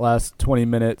game that lasts 20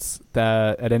 minutes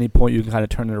that at any point you can kind of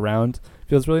turn it around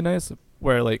feels really nice.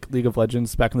 Where like League of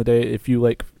Legends back in the day, if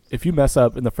you mess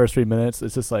up in the first 3 minutes,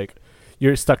 it's just like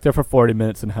you're stuck there for 40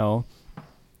 minutes in hell.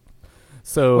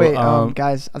 So wait,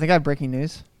 guys, I think I have breaking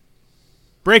news.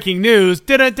 Breaking news.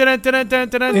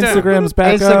 Instagram's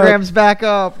back up. Instagram's back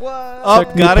up. What? Oh,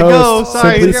 Check gotta new go. posts.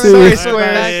 Sorry, Simply sorry, Sue.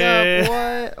 Square. Back up.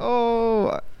 What? Oh.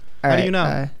 All How do right, you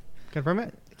know? Confirm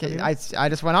it. okay, I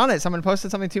just went on it. Someone posted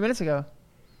something 2 minutes ago.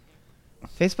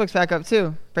 Facebook's back up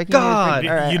too. Breaking God. news.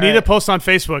 All right, You all need right. to post on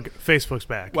Facebook. Facebook's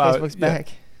back. Wow. Facebook's yeah. back.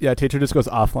 Yeah, Teacher just goes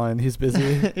offline. He's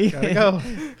busy. Gotta go.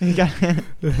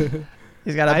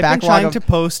 He's got a I've been backlog trying of to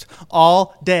post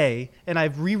all day, and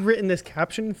I've rewritten this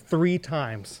caption 3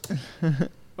 times.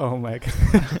 Oh my god.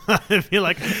 I feel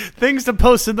like things to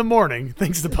post in the morning,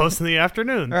 things to post in the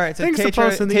afternoon. All right, so things to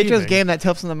post in the Tetro's evening. game that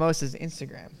tilts him the most is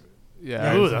Instagram.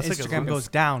 Yeah. Ooh, that's a good Instagram one. goes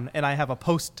down, and I have a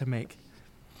post to make.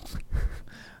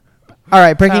 All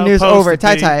right, breaking How news opposed over.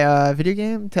 to be- Tai, video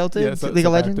game, Tilted, Yeah, so League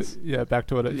of back Legends. back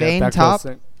to what it. Vayne Yeah, back top? to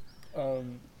what I was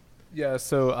saying. Yeah,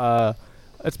 so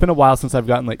it's been a while since I've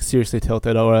gotten like seriously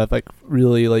tilted, or I've like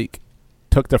really like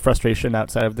took the frustration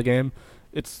outside of the game.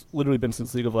 It's literally been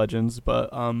since League of Legends, but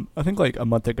I think like a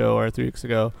month ago or 3 weeks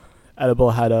ago,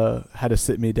 Edible had to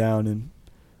sit me down and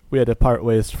we had to part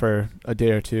ways for a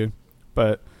day or two.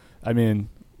 But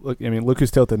look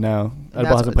who's tilted now.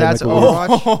 Edible hasn't played That's like a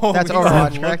week. Overwatch. That's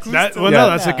Overwatch, correct? No,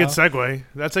 that's a good segue.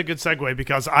 That's a good segue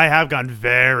because I have gotten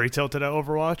very tilted at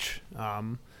Overwatch.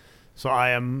 So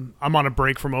I'm on a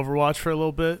break from Overwatch for a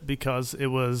little bit because it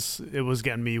was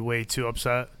getting me way too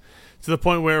upset to the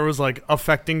point where it was like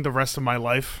affecting the rest of my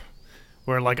life.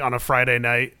 Where like on a Friday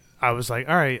night, I was like,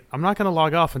 all right, I'm not gonna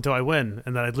log off until I win,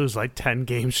 and then I'd lose like 10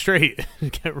 games straight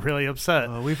and get really upset.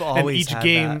 We've And always each had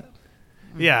game. that.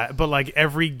 Yeah, but like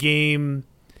every game,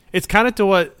 it's kind of to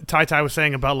what Tai was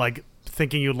saying about like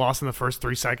thinking you lost in the first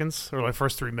 3 seconds or like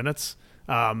first 3 minutes.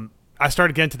 I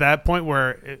started getting to that point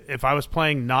where if I was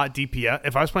playing not DPS,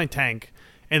 if I was playing tank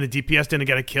and the DPS didn't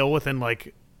get a kill within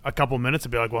like a couple minutes,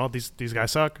 I'd be like, well, these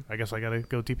guys suck. I guess I gotta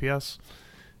go DPS,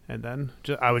 and then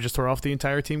I would just throw off the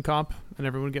entire team comp and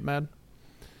everyone would get mad.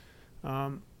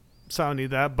 So I don't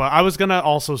need that. But I was gonna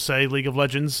also say League of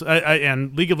Legends,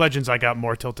 and League of Legends, I got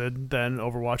more tilted than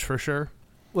Overwatch for sure.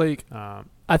 Like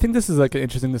I think this is like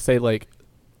interesting to say, like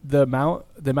the amount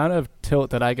of tilt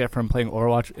that I get from playing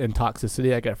Overwatch and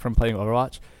toxicity I get from playing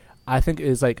Overwatch, I think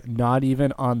is like not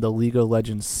even on the League of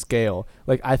Legends scale.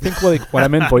 Like I think like when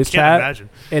I'm in voice chat imagine.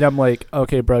 and I'm like,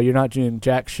 okay, bro, you're not doing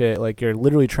jack shit. Like you're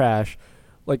literally trash.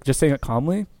 Like just saying it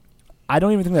calmly, I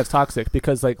don't even think that's toxic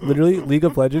because like literally League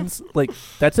of Legends, like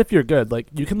that's if you're good. Like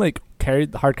you can like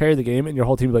hard carry the game and your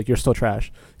whole team like you're still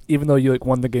trash, even though you like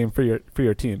won the game for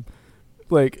your team.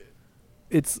 Like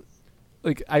it's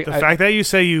like The fact that you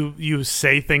say you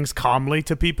say things calmly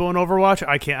to people in Overwatch,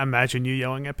 I can't imagine you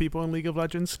yelling at people in League of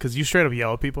Legends because you straight up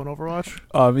yell at people in Overwatch.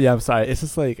 Yeah, I'm sorry. It's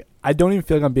just like I don't even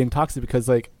feel like I'm being toxic because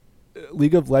like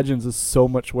League of Legends is so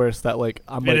much worse that like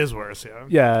I'm like, It is worse, yeah.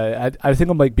 Yeah, I think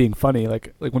I'm like being funny.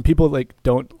 Like when people like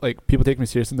don't like people take me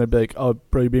serious and they'll be like, "Oh,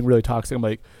 bro, you're being really toxic." I'm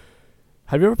like,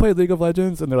 "Have you ever played League of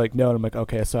Legends?" And they're like, "No." And I'm like,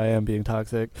 "Okay, so I am being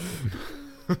toxic."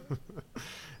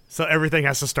 So everything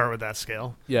has to start with that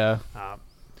scale. Yeah.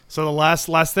 So the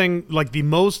last thing, like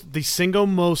the single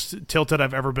most tilted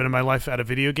I've ever been in my life at a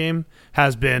video game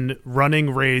has been running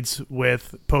raids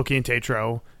with Pokey and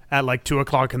Tetro at like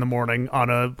 2:00 in the morning on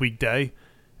a weekday,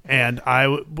 and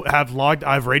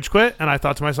I've rage quit, and I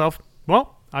thought to myself,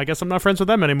 well, I guess I'm not friends with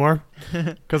them anymore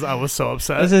because I was so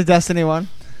upset. This is Destiny 1.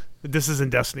 This is in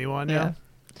Destiny 1, yeah.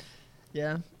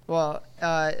 Yeah. Well,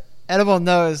 Edible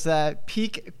knows that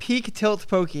peak tilt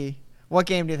pokey. What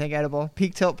game do you think, Edible?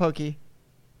 Peak tilt pokey.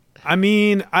 I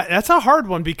mean, that's a hard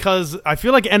one because I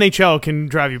feel like NHL can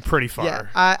drive you pretty far. Yeah,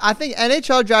 I think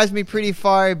NHL drives me pretty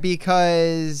far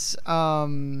because.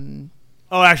 Oh,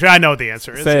 actually, I know what the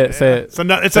answer is. Say it.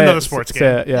 It's another sports game.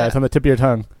 Say it. Yeah, it's on the tip of your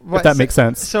tongue. If that makes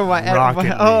sense. So what? Rocket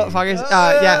League. Fuckers.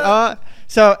 Yeah.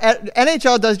 So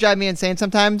NHL does drive me insane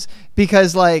sometimes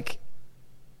because like.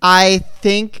 I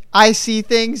think I see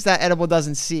things that Edible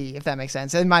doesn't see, if that makes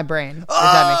sense, in my brain. If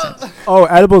that makes sense. Oh,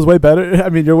 Edible's way better. I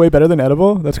mean, you're way better than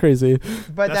Edible. That's crazy.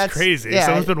 But That's crazy. Yeah,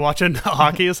 Someone's been watching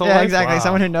hockey his whole yeah, life? exactly. Wow.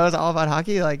 Someone who knows all about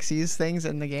hockey like sees things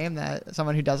in the game that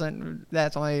someone who doesn't,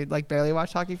 that's only like barely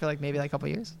watched hockey for like maybe like a couple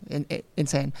years.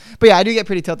 Insane. But yeah, I do get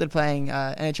pretty tilted playing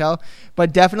NHL.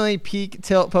 But definitely peak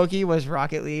tilt pokey was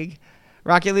Rocket League.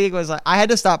 Rocket League was like I had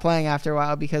to stop playing after a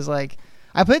while because like.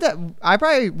 We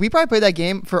probably played that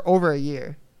game for over a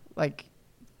year,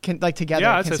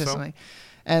 together consistently, so.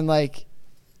 And like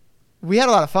we had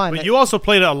a lot of fun. But you also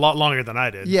played it a lot longer than I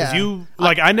did. Yeah,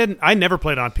 I never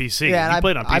played on PC. Yeah, you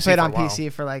played on PC. I played on for a while.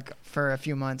 PC for a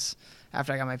few months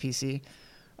after I got my PC.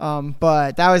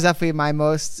 But that was definitely my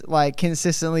most like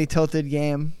consistently tilted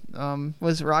game.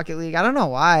 Was Rocket League. I don't know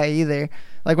why either.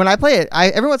 Like when I play it,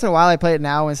 every once in a while I play it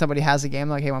now when somebody has a game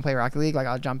like, hey, want to play Rocket League? Like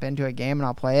I'll jump into a game and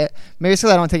I'll play it. Maybe it's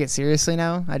because I don't take it seriously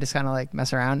now. I just kind of like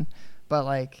mess around. But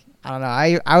like I don't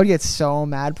know. I would get so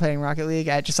mad playing Rocket League.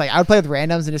 I would play with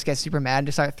randoms and just get super mad and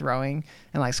just start throwing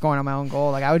and like scoring on my own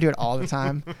goal. Like I would do it all the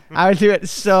time. I would do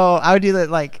it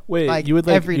like wait, like you would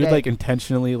like every you would day. like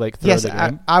intentionally like throw the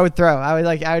game? I would throw. I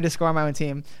would just score on my own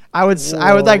team.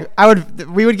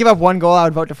 We would give up one goal. I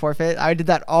would vote to forfeit. I did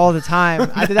that all the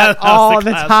time. I did that all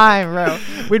the time, bro.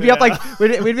 We'd be up like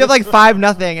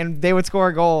 5-0, and they would score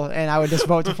a goal, and I would just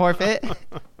vote to forfeit.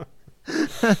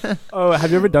 Oh,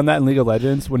 have you ever done that in League of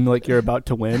Legends when like you're about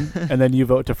to win and then you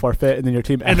vote to forfeit and then your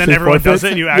team and actually then everyone forfeits? does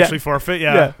it and you actually forfeit?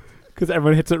 Yeah. Because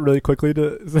everyone hits it really quickly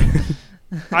to.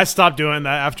 I stopped doing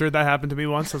that after that happened to me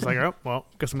once. I was like, oh well,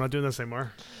 guess I'm not doing this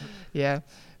anymore. Yeah.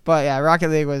 But yeah, Rocket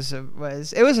League was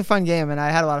a fun game, and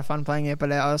I had a lot of fun playing it.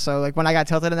 But also, like when I got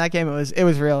tilted in that game, it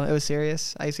was real. It was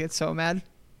serious. I used to get so mad.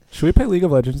 Should we play League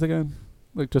of Legends again?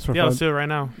 Like just for Yeah, fun? let's do it right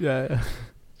now. Yeah.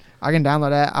 I can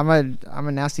download it. I'm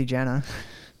a nasty Janna.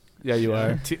 Yeah, you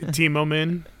are. Timo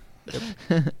Min.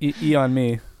 E on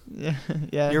me.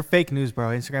 Yeah. You're fake news, bro.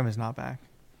 Instagram is not back.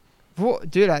 Well,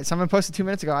 dude, someone posted 2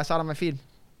 minutes ago. I saw it on my feed.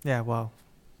 Yeah, well,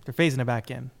 they're phasing it back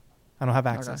in. I don't have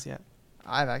access yet.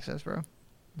 I have access, bro.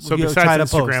 So We'll try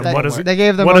besides to post. Instagram, what is They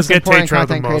gave the what most does get important Tatro the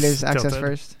content most creators access tilted?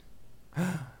 first.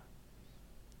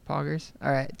 Poggers.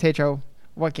 All right, Tatro,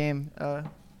 what game? I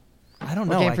don't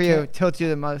know. What game I for you can't- tilts you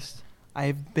the most?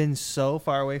 I've been so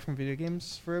far away from video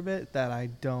games for a bit that I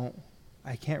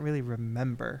can't really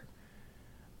remember.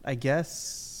 I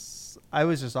guess I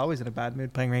was just always in a bad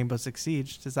mood playing Rainbow Six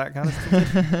Siege. Does that count as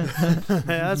tilted?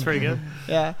 Yeah, that's pretty good.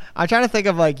 Yeah, I'm trying to think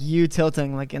of like you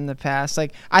tilting like in the past.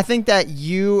 Like I think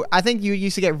you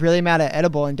used to get really mad at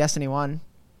Edible in Destiny 1,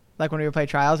 like when we would play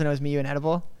Trials and it was me, you, and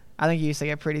Edible. I think you used to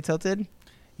get pretty tilted.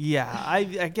 Yeah, I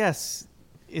guess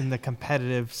in the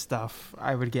competitive stuff,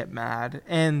 I would get mad.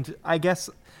 And I guess,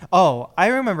 I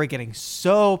remember getting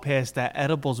so pissed at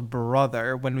Edible's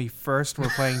brother when we first were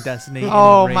playing Destiny.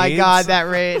 Oh in my raids. God, that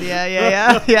raid.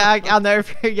 Yeah. I'll never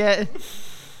forget.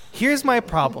 Here's my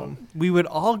problem. We would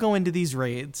all go into these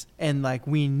raids and like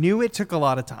we knew it took a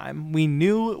lot of time. We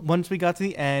knew once we got to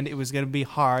the end, it was going to be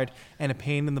hard and a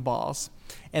pain in the balls.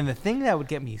 And the thing that would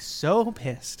get me so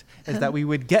pissed is that we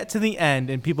would get to the end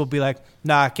and people would be like,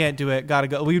 nah, I can't do it. Gotta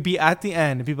go. We would be at the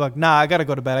end and people like, nah, I gotta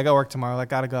go to bed. I got work tomorrow. Like,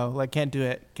 gotta go. Like, can't do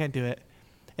it. And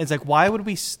it's like, why would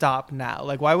we stop now?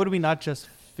 Like, why would we not just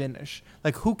finish?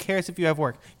 Like, who cares if you have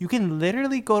work? You can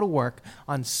literally go to work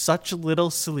on such little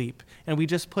sleep and we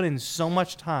just put in so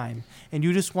much time and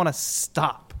you just want to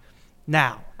stop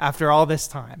now after all this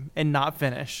time and not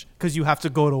finish because you have to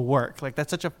go to work. Like,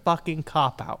 that's such a fucking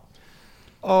cop-out.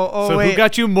 So wait. who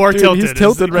got you more Dude, tilted? he's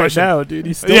tilted is the right question. now, dude.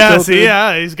 He's still Yeah, tilted. see,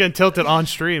 yeah, he's getting tilted on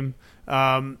stream, or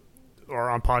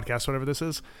on podcast, whatever this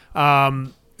is.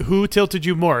 Who tilted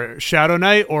you more, Shadow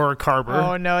Knight or Carver?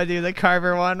 Oh no, dude, the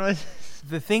Carver one was.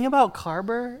 The thing about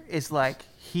Carver is like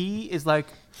he is like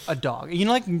a dog. You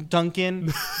know, like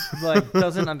Duncan, like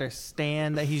doesn't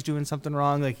understand that he's doing something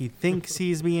wrong. Like he thinks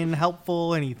he's being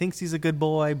helpful and he thinks he's a good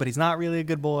boy, but he's not really a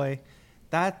good boy.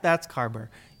 That's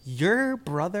Carver. Your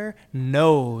brother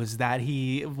knows that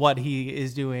what he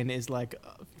is doing is like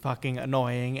fucking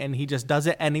annoying, and he just does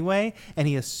it anyway, and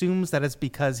he assumes that it's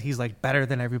because he's like better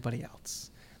than everybody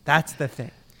else. That's the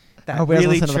thing. That I hope he doesn't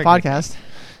listen to the triggered me. podcast.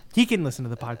 He can listen to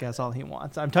the podcast all he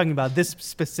wants. I'm talking about this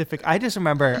specific. I just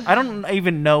remember. I don't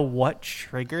even know what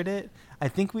triggered it. I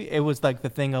think it was like the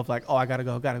thing of like, oh, I gotta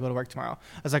go to work tomorrow.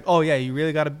 I was like, oh yeah, you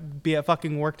really gotta be at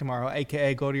fucking work tomorrow,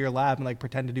 aka go to your lab and like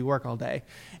pretend to do work all day.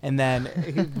 And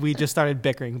then we just started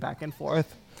bickering back and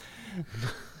forth.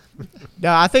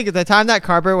 No, I think at the time that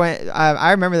Carver went,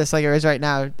 I remember this like it was right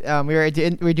now. We were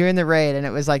doing the raid, and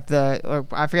it was like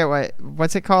I forget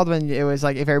what's it called when it was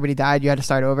like if everybody died, you had to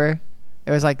start over.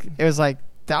 It was like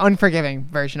the unforgiving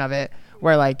version of it,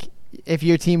 where like if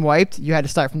your team wiped, you had to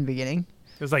start from the beginning.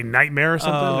 It was like Nightmare or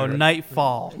something. Oh,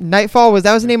 Nightfall. Nightfall was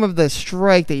the name of the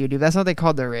strike that you do. That's not what they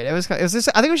called the raid. It was just,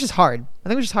 I think it was just hard.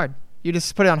 You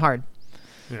just put it on hard.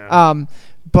 Yeah.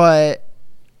 But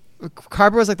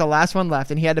Carver was like the last one left,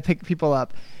 and he had to pick people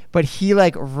up. But he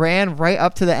like ran right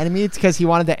up to the enemy because he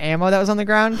wanted the ammo that was on the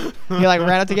ground. He like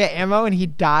ran up to get ammo, and he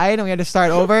died, and we had to start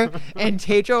over. And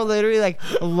Tatro literally like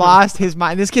lost his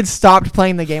mind. This kid stopped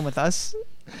playing the game with us,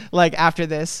 like after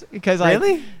this, because like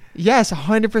Really? yes,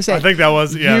 100%. I think that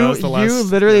was that was the last. You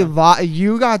literally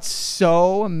you got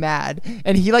so mad,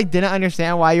 and he like didn't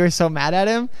understand why you were so mad at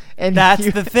him. And That's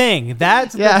the thing.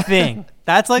 That's Yeah. the thing.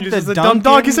 That's like He's the just a Duncan...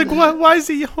 dumb dog. He's like, why is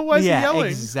he yelling?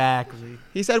 Exactly.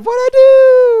 He said, "What I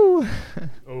do?"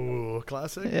 Oh,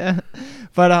 classic. Yeah,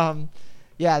 but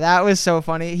yeah, that was so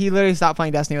funny. He literally stopped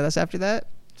playing Destiny with us after that.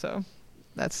 So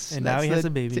And now he has a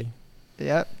baby.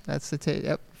 Yep, that's the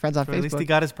yep. Friends on So Facebook. at least he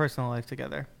got his personal life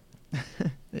together.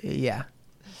 Yeah.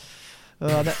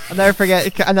 I'll never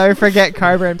forget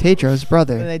Carver and Tetro's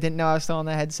brother. And they didn't know I was still on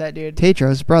the headset, dude.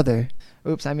 Tetro's brother.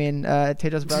 Oops, I mean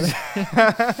Tetro's brother.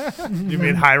 You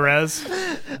mean high res?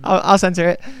 I'll censor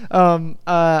it. A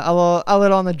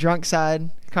little on the drunk side.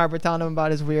 Carver telling him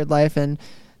about his weird life, and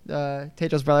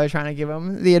Tetro's brother trying to give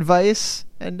him the advice,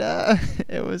 and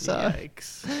it was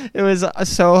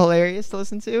so hilarious to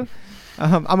listen to.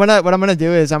 What I'm gonna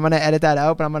do is I'm gonna edit that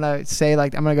out, but I'm gonna say I'm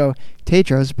gonna go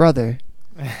Tetro's brother.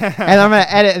 And I'm gonna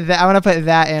edit that. I'm gonna put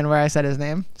that in where I said his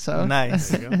name. So nice.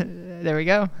 There we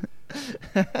go.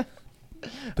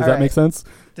 Does that make sense?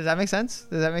 Does that make sense?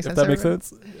 Does that make sense? If that makes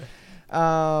sense.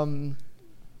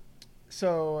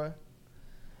 So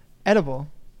Edible.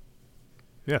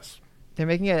 Yes. They're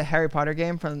making a Harry Potter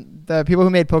game. From the people who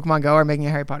made Pokemon Go are making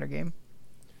a Harry Potter game.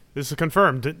 This is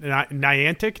confirmed.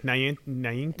 Niantic? I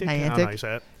don't know how you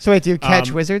say it. So wait, do you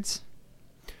catch wizards?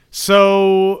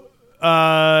 So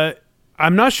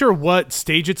I'm not sure what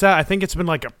stage it's at. I think it's been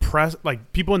like a press,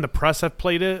 like people in the press have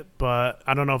played it, but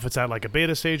I don't know if it's at like a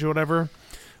beta stage or whatever.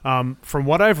 From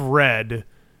what I've read,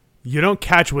 you don't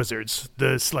catch wizards.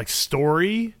 This like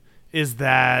story is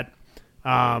that,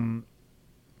 and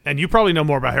you probably know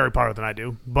more about Harry Potter than I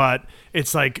do, but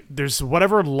it's like there's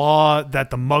whatever law that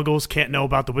the Muggles can't know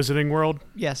about the wizarding world.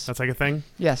 Yes. That's like a thing.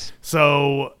 Yes.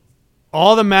 So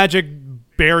all the magic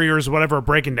barriers, whatever, are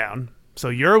breaking down. So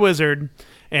you're a wizard,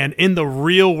 and in the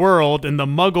real world, in the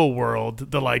Muggle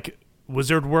world, the like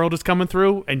wizard world is coming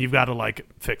through, and you've got to like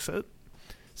fix it.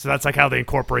 So that's like how they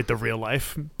incorporate the real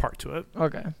life part to it.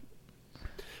 Okay.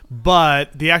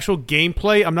 But the actual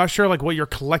gameplay, I'm not sure like what you're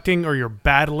collecting or you're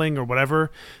battling or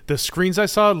whatever. The screens I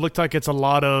saw looked like it's a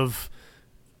lot of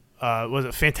was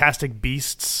it Fantastic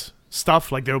Beasts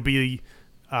stuff? Like there'll be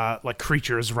like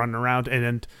creatures running around,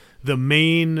 and the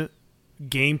main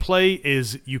gameplay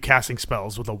is you casting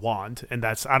spells with a wand, and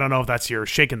that's, I don't know if that's you're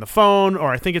shaking the phone,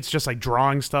 or I think it's just like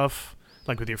drawing stuff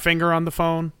like with your finger on the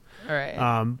phone. All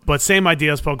right. But same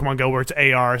idea as Pokemon Go, where it's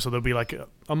AR, so there'll be like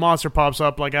a monster pops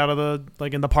up like out of the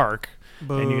like in the park,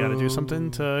 and you got to do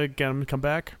something to get them to come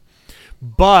back.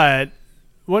 But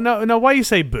well, no, why you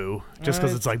say boo? Just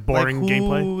because it's like boring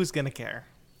gameplay? Who's gonna care?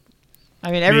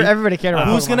 I mean, everybody cared about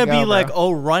Who's Pokemon gonna Go, be bro. like,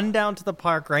 oh, run down to the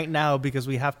park right now because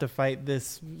we have to fight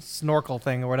this snorkel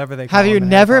thing or whatever they call Have you them in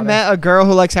never Harry Potter. met a girl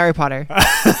who likes Harry Potter?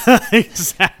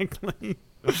 Exactly.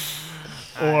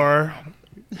 Or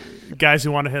guys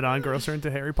who want to hit on girls who are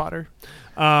into Harry Potter.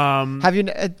 Have you,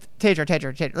 Tater,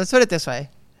 let's put it this way.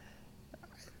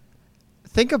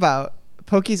 Think about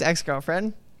Pokey's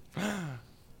ex-girlfriend.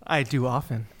 I do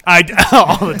often.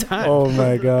 All the time. Oh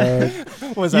my god.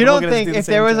 You don't think if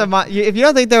there was if you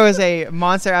don't think there was a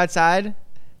monster outside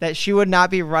that she would not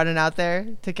be running out there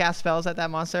to cast spells at that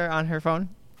monster on her phone?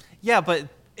 Yeah, but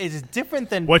it's different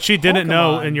than What she didn't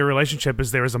know Pokemon. in your relationship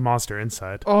is there was a monster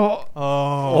inside. Oh,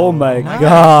 Oh my nice.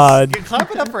 god. You're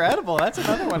clapping up for Edible. That's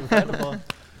another one for Edible.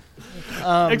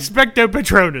 Expecto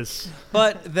Patronus.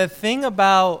 But the thing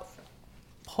about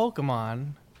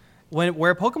Pokemon,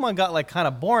 where Pokemon got like kind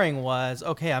of boring was,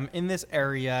 okay, I'm in this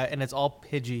area and it's all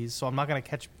Pidgeys, so I'm not gonna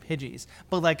catch Pidgeys.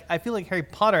 But like, I feel like Harry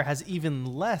Potter has even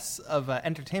less of an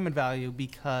entertainment value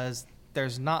because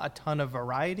there's not a ton of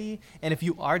variety, and if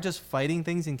you are just fighting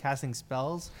things and casting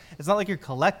spells, it's not like you're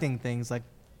collecting things like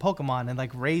Pokemon and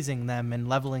like raising them and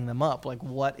leveling them up. Like,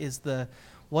 what's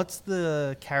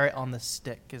the carrot on the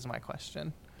stick is my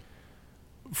question.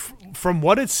 From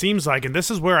what it seems like, and this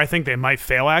is where I think they might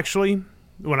fail actually.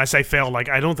 When I say fail, like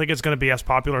I don't think it's going to be as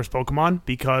popular as Pokemon,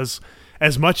 because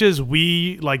as much as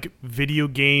we like video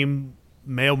game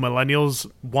male millennials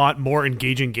want more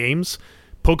engaging games,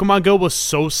 Pokemon Go was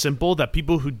so simple that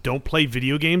people who don't play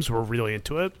video games were really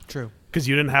into it. True. Because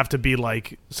you didn't have to be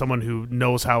like someone who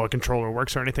knows how a controller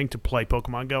works or anything to play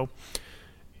Pokemon Go.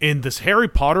 In this Harry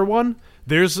Potter one,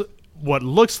 there's what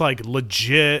looks like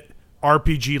legit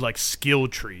RPG like skill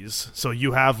trees. So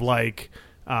you have like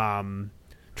trying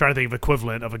to think of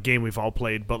equivalent of a game we've all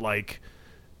played, but like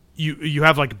you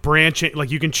have like branching,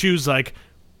 like you can choose like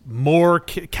more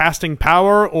casting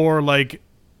power or like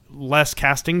less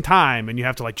casting time, and you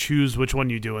have to like choose which one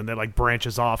you do, and that like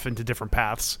branches off into different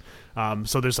paths.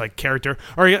 So there's like character,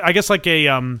 or I guess like a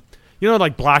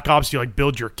like Black Ops, you like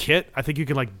build your kit. I think you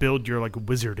can like build your like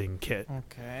wizarding kit.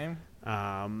 Okay.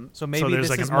 So maybe there's this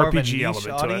like is an more of a RPG niche element to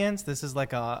it. audience. This is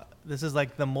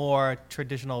like the more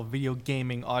traditional video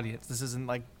gaming audience. This isn't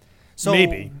like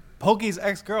Maybe Pokey's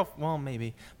ex-girlfriend. Well,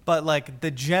 maybe, but like the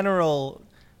general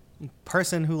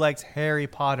person who likes Harry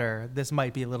Potter, this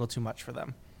might be a little too much for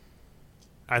them.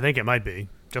 I think it might be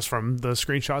just from the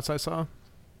screenshots I saw.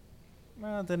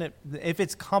 Well, then if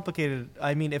it's complicated,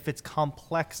 if it's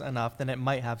complex enough, then it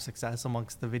might have success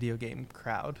amongst the video game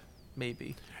crowd,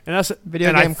 maybe. And that's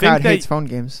Video game crowd hates phone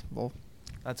games. Well,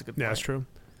 that's a good point. Yeah, that's true.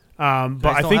 But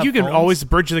guys I don't think have you can phones? always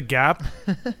bridge the gap.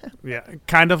 Yeah,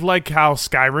 kind of like how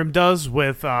Skyrim does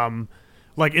with,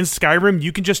 like in Skyrim,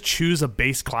 you can just choose a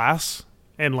base class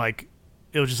and like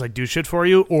it'll just like do shit for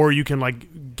you, or you can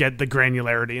like get the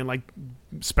granularity and like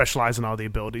specialize in all the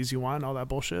abilities you want, and all that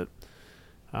bullshit.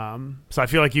 So I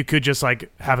feel like you could just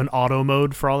like have an auto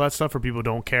mode for all that stuff for people who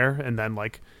don't care, and then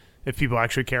like if people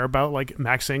actually care about like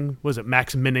max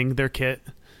minning their kit,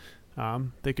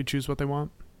 they could choose what they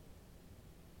want.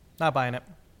 Not buying it.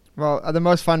 well, the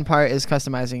most fun part is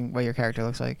customizing what your character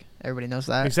looks like. Everybody knows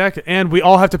that. Exactly, and we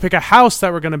all have to pick a house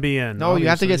that we're going to be in. No, you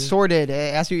have to get obviously. sorted.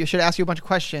 It should ask you a bunch of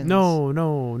questions. No.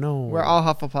 We're all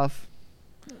Hufflepuff.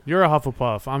 You're a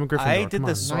Hufflepuff. I'm a Gryffindor. I did Come the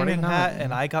on. sorting No, you're hat, not.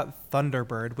 and I got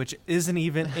Thunderbird, which isn't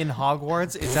even in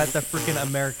Hogwarts. It's at the freaking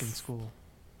American school.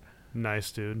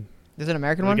 Nice, dude. Is it an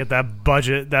American We one? get that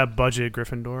budget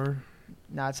Gryffindor.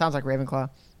 No, it sounds like Ravenclaw.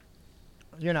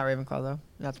 You're not Ravenclaw though.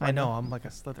 That's my I know. I'm like a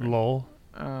Slytherin. Lol.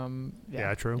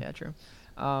 Yeah, true. Yeah, true.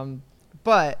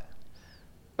 But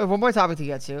we have one more topic to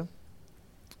get to,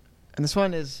 and this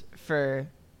one is for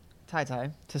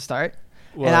Tai to start.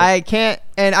 Well, and I can't.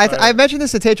 And I mentioned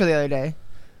this to Tetra the other day.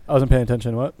 I wasn't paying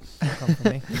attention. What? Come for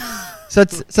me. So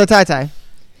Tai,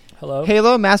 Hello.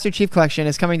 Halo Master Chief Collection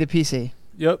is coming to PC.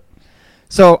 Yep.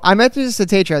 So I mentioned this to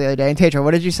Tetra the other day, and Tetra,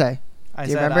 what did you say? I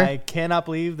Do you said remember? I cannot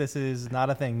believe this is not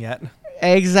a thing yet.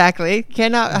 Exactly.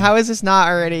 How is this not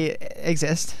already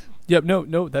exist? Yep.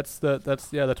 No. That's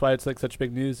why it's like such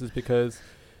big news, is because,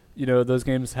 those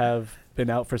games have been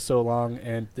out for so long,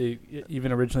 and they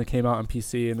even originally came out on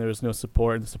PC, and there was no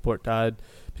support, and the support died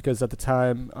because at the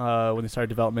time when they started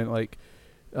development, like,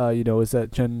 was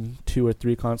that Gen 2 or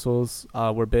 3 consoles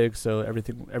were big, so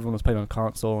everyone was playing on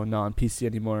console and not on PC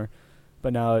anymore.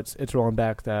 But now it's rolling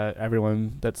back that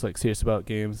everyone that's like serious about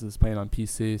games is playing on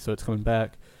PC, so it's coming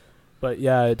back. But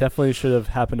yeah, it definitely should have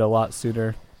happened a lot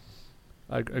sooner.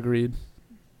 Agreed.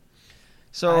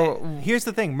 So Here's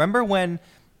the thing. Remember when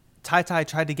Tai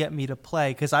tried to get me to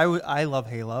play, because I love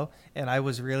Halo, and I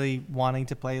was really wanting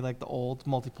to play like the old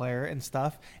multiplayer and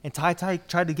stuff, and Tai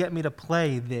tried to get me to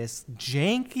play this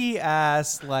janky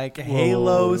ass like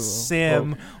Halo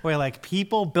sim where like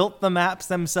people built the maps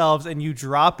themselves, and you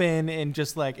drop in and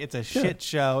just like it's a shit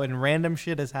show and random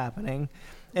shit is happening.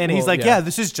 And he's like, yeah,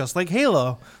 this is just like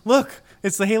Halo. Look,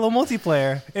 it's the Halo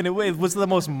multiplayer. And it was the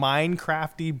most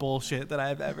Minecrafty bullshit that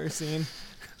I've ever seen.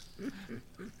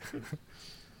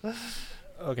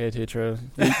 Okay, teacher.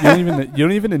 You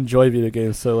don't even enjoy video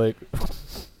games, so like.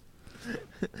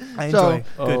 I So- enjoy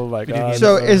Oh good my video God. games.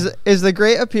 So is the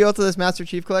great appeal to this Master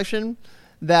Chief Collection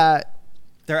that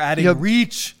They're adding Yep.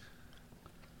 reach.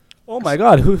 Oh my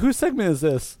God, whose segment is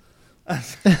this?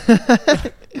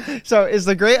 so is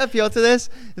the great appeal to this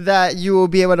that you will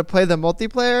be able to play the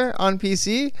multiplayer on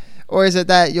PC, or is it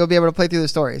that you'll be able to play through the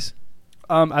stories?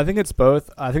 I think it's both.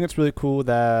 I think it's really cool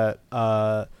that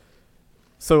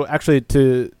so actually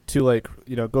to like,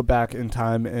 go back in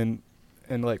time and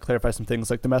like clarify some things.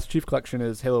 Like the Master Chief Collection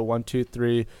is Halo 1, 2,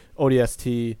 3,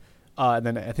 ODST, and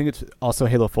then I think it's also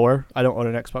Halo 4. I don't own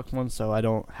an Xbox One, so I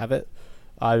don't have it.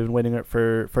 I've been waiting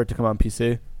for it to come on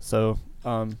PC. So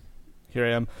here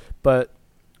I am. But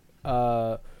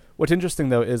what's interesting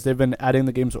though is they've been adding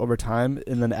the games over time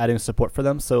and then adding support for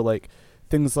them. So like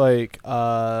things like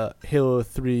Halo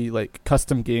 3 like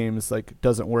custom games like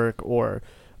doesn't work, or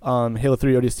Halo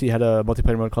 3 ODST had a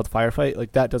multiplayer mode called Firefight,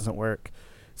 like that doesn't work.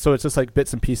 So it's just like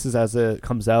bits and pieces as it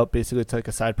comes out. Basically it's like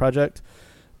a side project.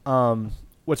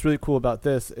 What's really cool about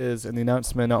this is in the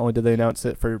announcement, not only did they announce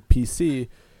it for PC,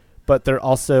 but they're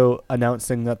also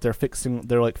announcing that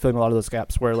they're like filling a lot of those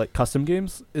gaps where like custom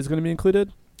games is going to be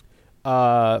included.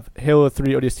 Halo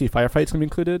 3 ODST Firefight is going to be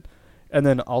included. And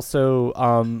then also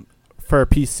for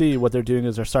PC, what they're doing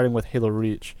is they're starting with Halo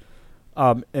Reach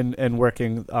and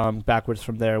working backwards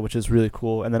from there, which is really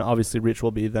cool. And then obviously Reach will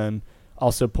be then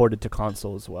also ported to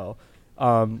console as well.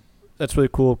 That's really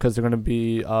cool because they're going to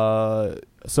be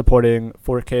supporting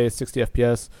 4K 60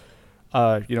 FPS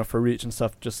for Reach and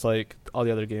stuff, just like all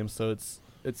the other games. So it's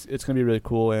going to be really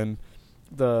cool. And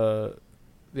the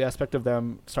aspect of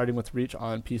them starting with Reach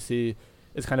on PC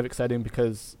is kind of exciting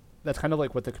because that's kind of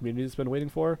like what the community has been waiting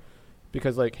for.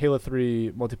 because like Halo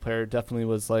 3 multiplayer definitely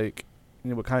was like,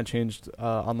 what kind of changed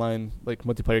online like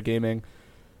multiplayer gaming,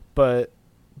 but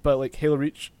like Halo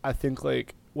Reach, I think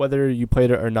like whether you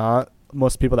played it or not,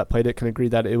 most people that played it can agree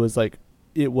that it was like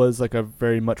a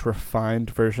very much refined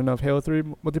version of Halo 3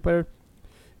 multiplayer.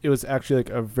 It was actually like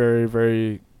a very,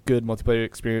 very good multiplayer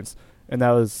experience, and that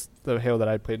was the Halo that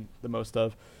I played the most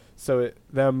of. So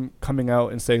them coming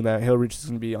out and saying that Halo Reach is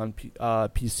going to be on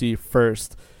PC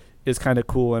first is kind of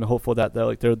cool, and hopeful that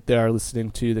they are listening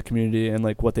to the community and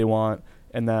like what they want,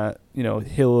 and that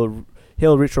Halo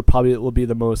Reach will be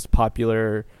the most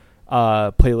popular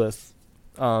playlist,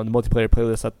 the multiplayer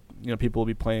playlist that people will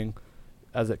be playing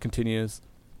as it continues.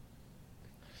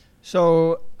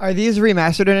 So are these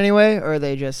remastered in any way, or are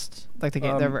they just like the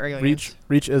game? They're regular games?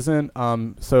 Reach isn't.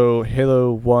 So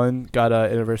Halo 1 got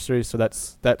an anniversary, so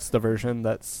that's the version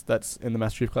that's in the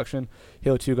Master Chief Collection.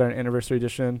 Halo 2 got an anniversary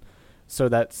edition, so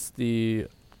that's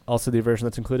also the version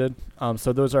that's included.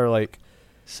 So those are like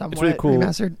somewhat it's really cool.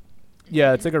 Remastered.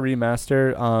 Yeah, it's like a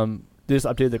remaster. They just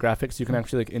updated the graphics. You can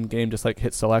actually like in game just like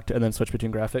hit select and then switch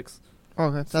between graphics.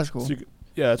 Okay, that's cool. So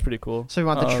yeah, it's pretty cool. So if you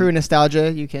want the true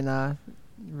nostalgia, you can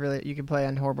you can play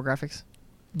on horrible graphics.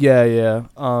 Yeah.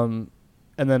 And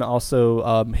then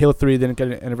also Halo 3 didn't get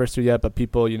an anniversary yet, but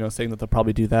people saying that they'll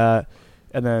probably do that.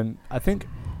 And then I think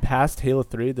past Halo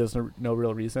 3, there's no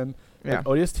real reason. Yeah. Like,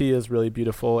 ODST is really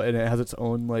beautiful, and it has its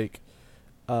own like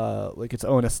its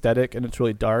own aesthetic, and it's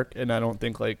really dark. And I don't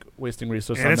think like wasting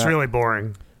resources. And on it's that. really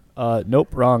boring. Nope,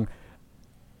 wrong.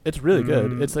 It's really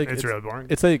good. It's really boring.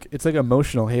 It's like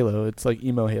emotional Halo. It's like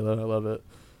emo Halo. I love it.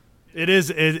 It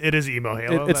is emo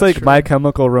Halo. It's like true. My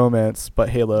Chemical Romance, but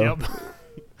Halo. Yep.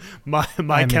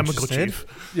 my Chemical Chief.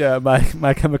 Yeah,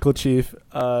 my Chemical Chief.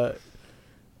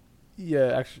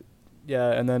 Yeah, actually,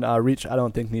 yeah, and then Reach I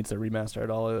don't think needs a remaster at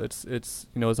all. It's it's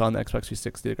on the Xbox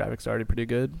 360. The graphics are already pretty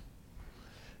good.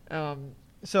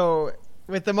 So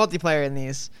with the multiplayer in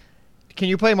these, can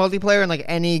you play multiplayer in like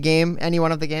any game, any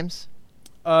one of the games?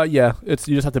 Yeah, you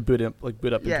just have to boot up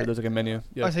into there's like a menu.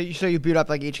 Yeah. Oh, so you boot up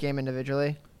like each game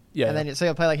individually. Yeah. And then so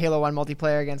you'll play like Halo 1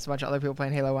 multiplayer against a bunch of other people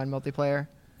playing Halo 1 multiplayer.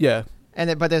 Yeah.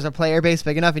 But there's a player base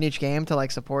big enough in each game to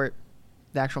like support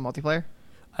the actual multiplayer.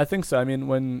 I think so. I mean,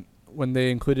 when they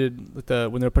included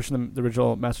when they were pushing the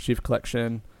original Master Chief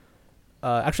Collection,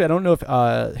 actually I don't know if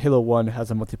Halo 1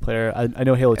 has a multiplayer. I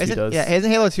know Halo 2 does. Yeah, isn't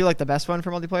Halo 2 like the best one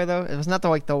for multiplayer though? It was not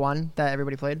the one that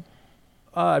everybody played.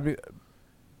 I mean,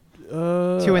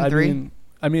 2 and 3.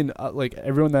 I mean, like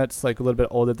everyone that's like a little bit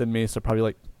older than me, so probably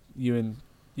like you and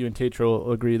Tatro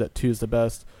will agree that 2 is the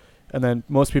best, and then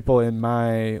most people in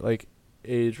my like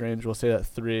age range will say that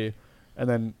 3, and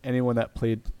then anyone that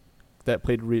played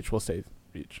Reach will say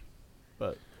Reach.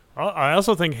 But I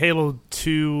also think Halo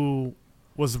 2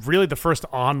 was really the first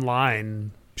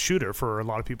online shooter for a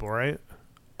lot of people, right?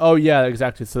 Oh yeah,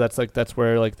 exactly. So that's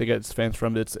where like they get its fans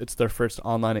from. It's their first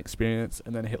online experience,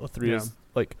 and then Halo 3 is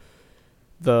like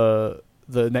the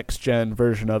next gen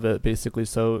version of it basically.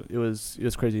 So it was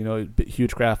crazy,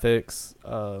 huge graphics,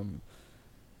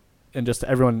 and just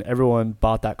everyone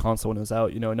bought that console when it was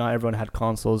out. Not everyone had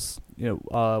consoles,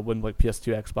 when like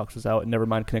PS2, Xbox was out, and never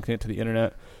mind connecting it to the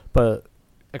internet. But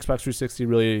Xbox 360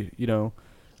 really,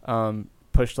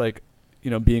 pushed like,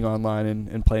 being online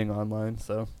and playing online.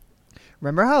 So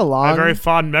remember how long? I have very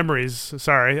fond memories.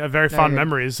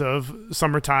 Memories of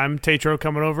summertime. Tatro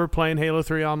coming over playing Halo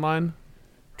 3 online,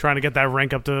 trying to get that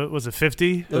rank up to, was it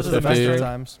 50? Those are the best of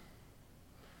times.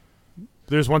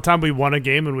 There's one time we won a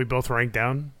game and we both ranked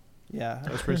down. Yeah,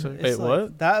 that was pretty sick. Wait,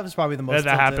 what? That was probably the most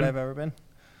tilted I've ever been.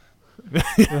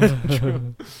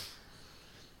 True.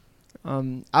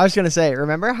 I was gonna say,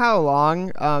 remember how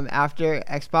long after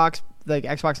Xbox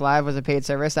Live was a paid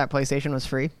service that PlayStation was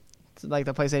free? Like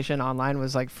the PlayStation Online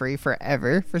was like free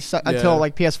forever until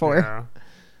like PS4. Yeah.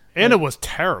 And it was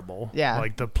terrible. Yeah.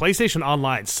 Like the PlayStation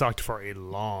Online sucked for a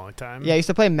long time. Yeah, I used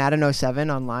to play Madden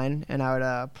 07 online, and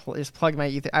I would just plug I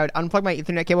would unplug my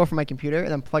Ethernet cable from my computer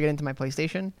and then plug it into my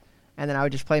PlayStation, and then I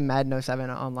would just play Madden 07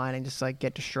 online and just like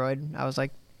get destroyed. I was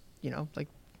like, like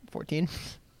 14.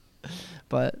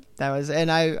 But that was, and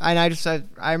I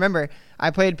remember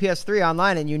I played PS3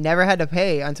 online, and you never had to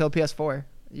pay until PS4.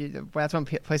 That's when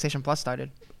PlayStation Plus started.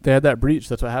 They had that breach.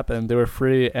 That's what happened. They were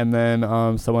free, and then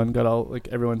someone got all like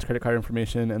everyone's credit card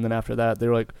information, and then after that, they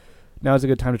were like, "Now's a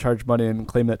good time to charge money and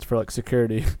claim that's for like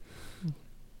security."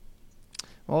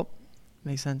 Well,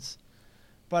 makes sense.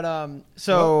 But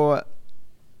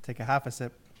take a half a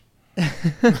sip.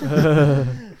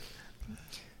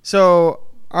 So,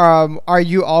 are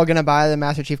you all gonna buy the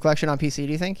Master Chief Collection on PC?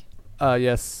 Do you think?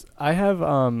 Yes, I have.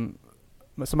 Some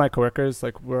of my coworkers,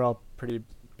 like we're all pretty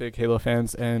big Halo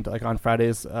fans, and like on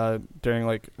Fridays during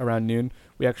like around noon,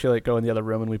 we actually like go in the other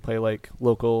room and we play like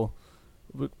local.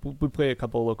 We play a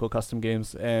couple local custom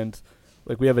games, and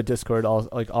like we have a Discord all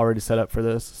like already set up for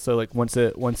this. So like once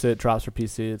it drops for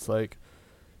PC, it's like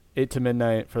 8 to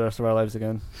midnight for the rest of our lives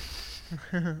again.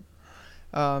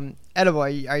 Edible, are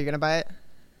you gonna buy it?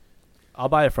 I'll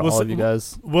buy it for all of you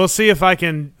guys. We'll see if I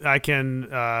can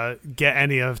get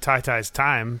any of Tai's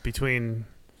time between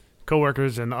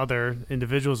coworkers and other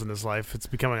individuals in his life. It's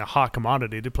becoming a hot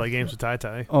commodity to play games with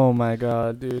Tai. Oh my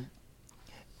god, dude.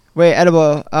 Wait,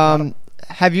 Edible.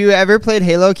 Have you ever played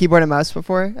Halo keyboard and mouse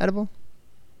before, Edible?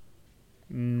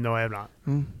 No, I have not.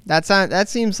 That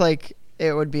seems like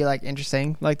it would be like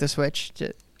interesting, like the Switch.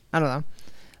 I don't know.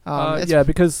 Yeah,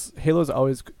 because Halo's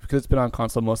always because it's been on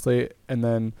console mostly, and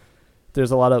then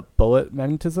there's a lot of bullet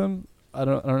magnetism. I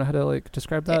don't know how to like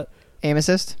describe that. Aim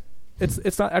assist.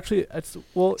 It's not actually it's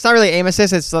not really aim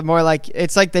assist. It's more like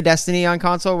it's like the Destiny on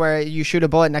console where you shoot a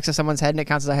bullet next to someone's head and it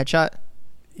counts as a headshot.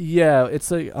 Yeah,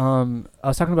 it's like I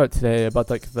was talking about today about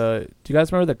like do you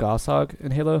guys remember the Goshawk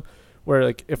in Halo, where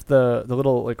like if the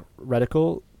little like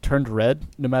reticle turned red,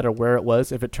 no matter where it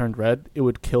was, if it turned red, it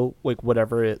would kill like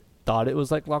whatever it thought it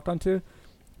was like locked onto.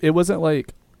 It wasn't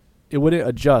like it wouldn't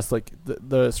adjust, like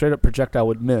the straight up projectile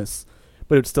would miss,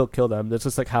 but it would still kill them. That's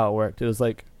just like how it worked. It was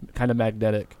like kind of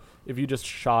magnetic. If you just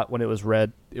shot when it was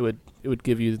red, it would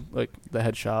give you like the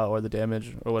headshot or the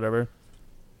damage or whatever.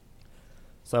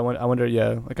 So I wonder,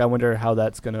 yeah, like I wonder how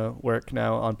that's gonna work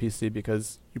now on PC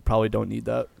because you probably don't need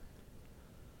that.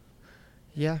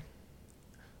 Yeah.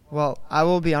 Well, I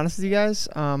will be honest with you guys.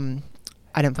 I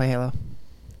didn't play Halo.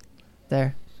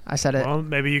 There, I said it. Well,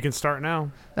 maybe you can start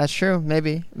now. That's true.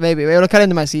 Maybe it'll cut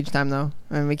into my siege time though.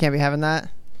 I mean, we can't be having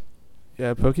that.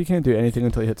 Yeah, Pokey can't do anything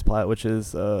until he hits plat, which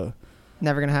is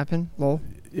never gonna happen. Lol.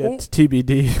 Yeah, it's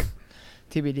TBD.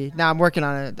 TBD. Now I'm working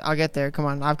on it. I'll get there. Come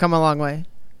on, I've come a long way.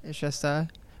 It's just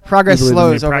progress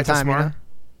slows over time, you know?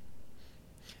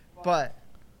 But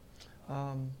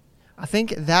I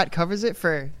think that covers it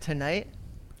for tonight.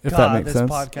 If that makes this sense.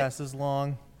 podcast is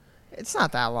long. It's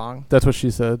not that long. That's what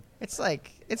she said. It's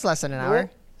less than an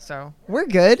hour. So we're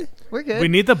good. We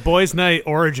need the boys' night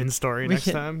origin story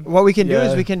next time. What we can do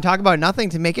is we can talk about nothing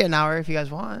to make it an hour if you guys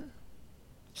want.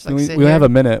 Just like we have a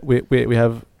minute. We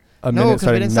have a minute. No, because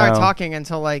we didn't start now. talking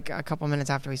until like a couple minutes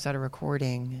after we started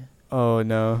recording. Oh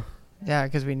no. Yeah,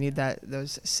 because we need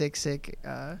those sick,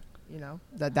 the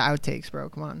outtakes, bro.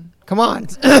 Come on.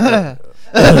 It's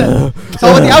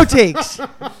all in the outtakes.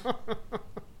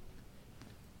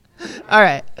 All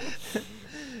right.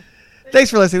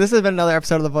 Thanks for listening. This has been another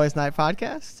episode of the Boys Night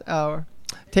Podcast.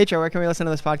 Teacher, where can we listen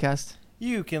to this podcast?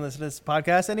 You can listen to this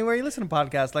podcast anywhere you listen to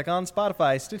podcasts, like on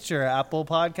Spotify, Stitcher, Apple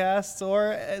Podcasts,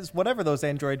 or as whatever those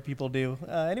Android people do.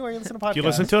 Anywhere you listen to podcasts. Do you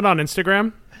listen to it on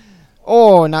Instagram?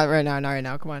 Oh, not right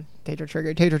now. Come on. Tater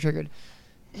triggered.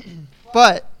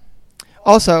 But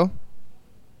also,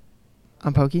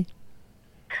 I'm Pokey.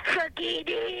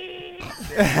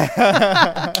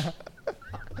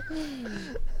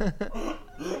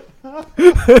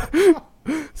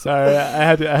 Sorry, I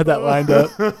had that lined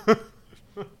up.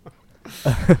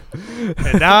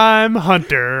 And I'm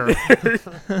Hunter.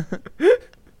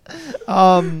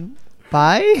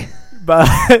 Bye.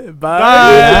 Bye.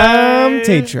 I'm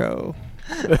Tatro.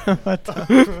 I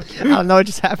don't know what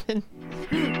just happened.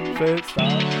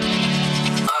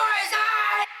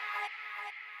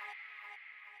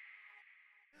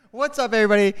 What's up,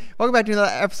 everybody? Welcome back to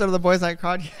another episode of the Boys Night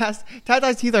Podcast.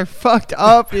 Tai's teeth are fucked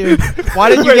up, dude. Why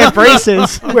didn't you get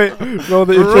braces? Wait, roll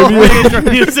the intro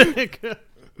music. Music.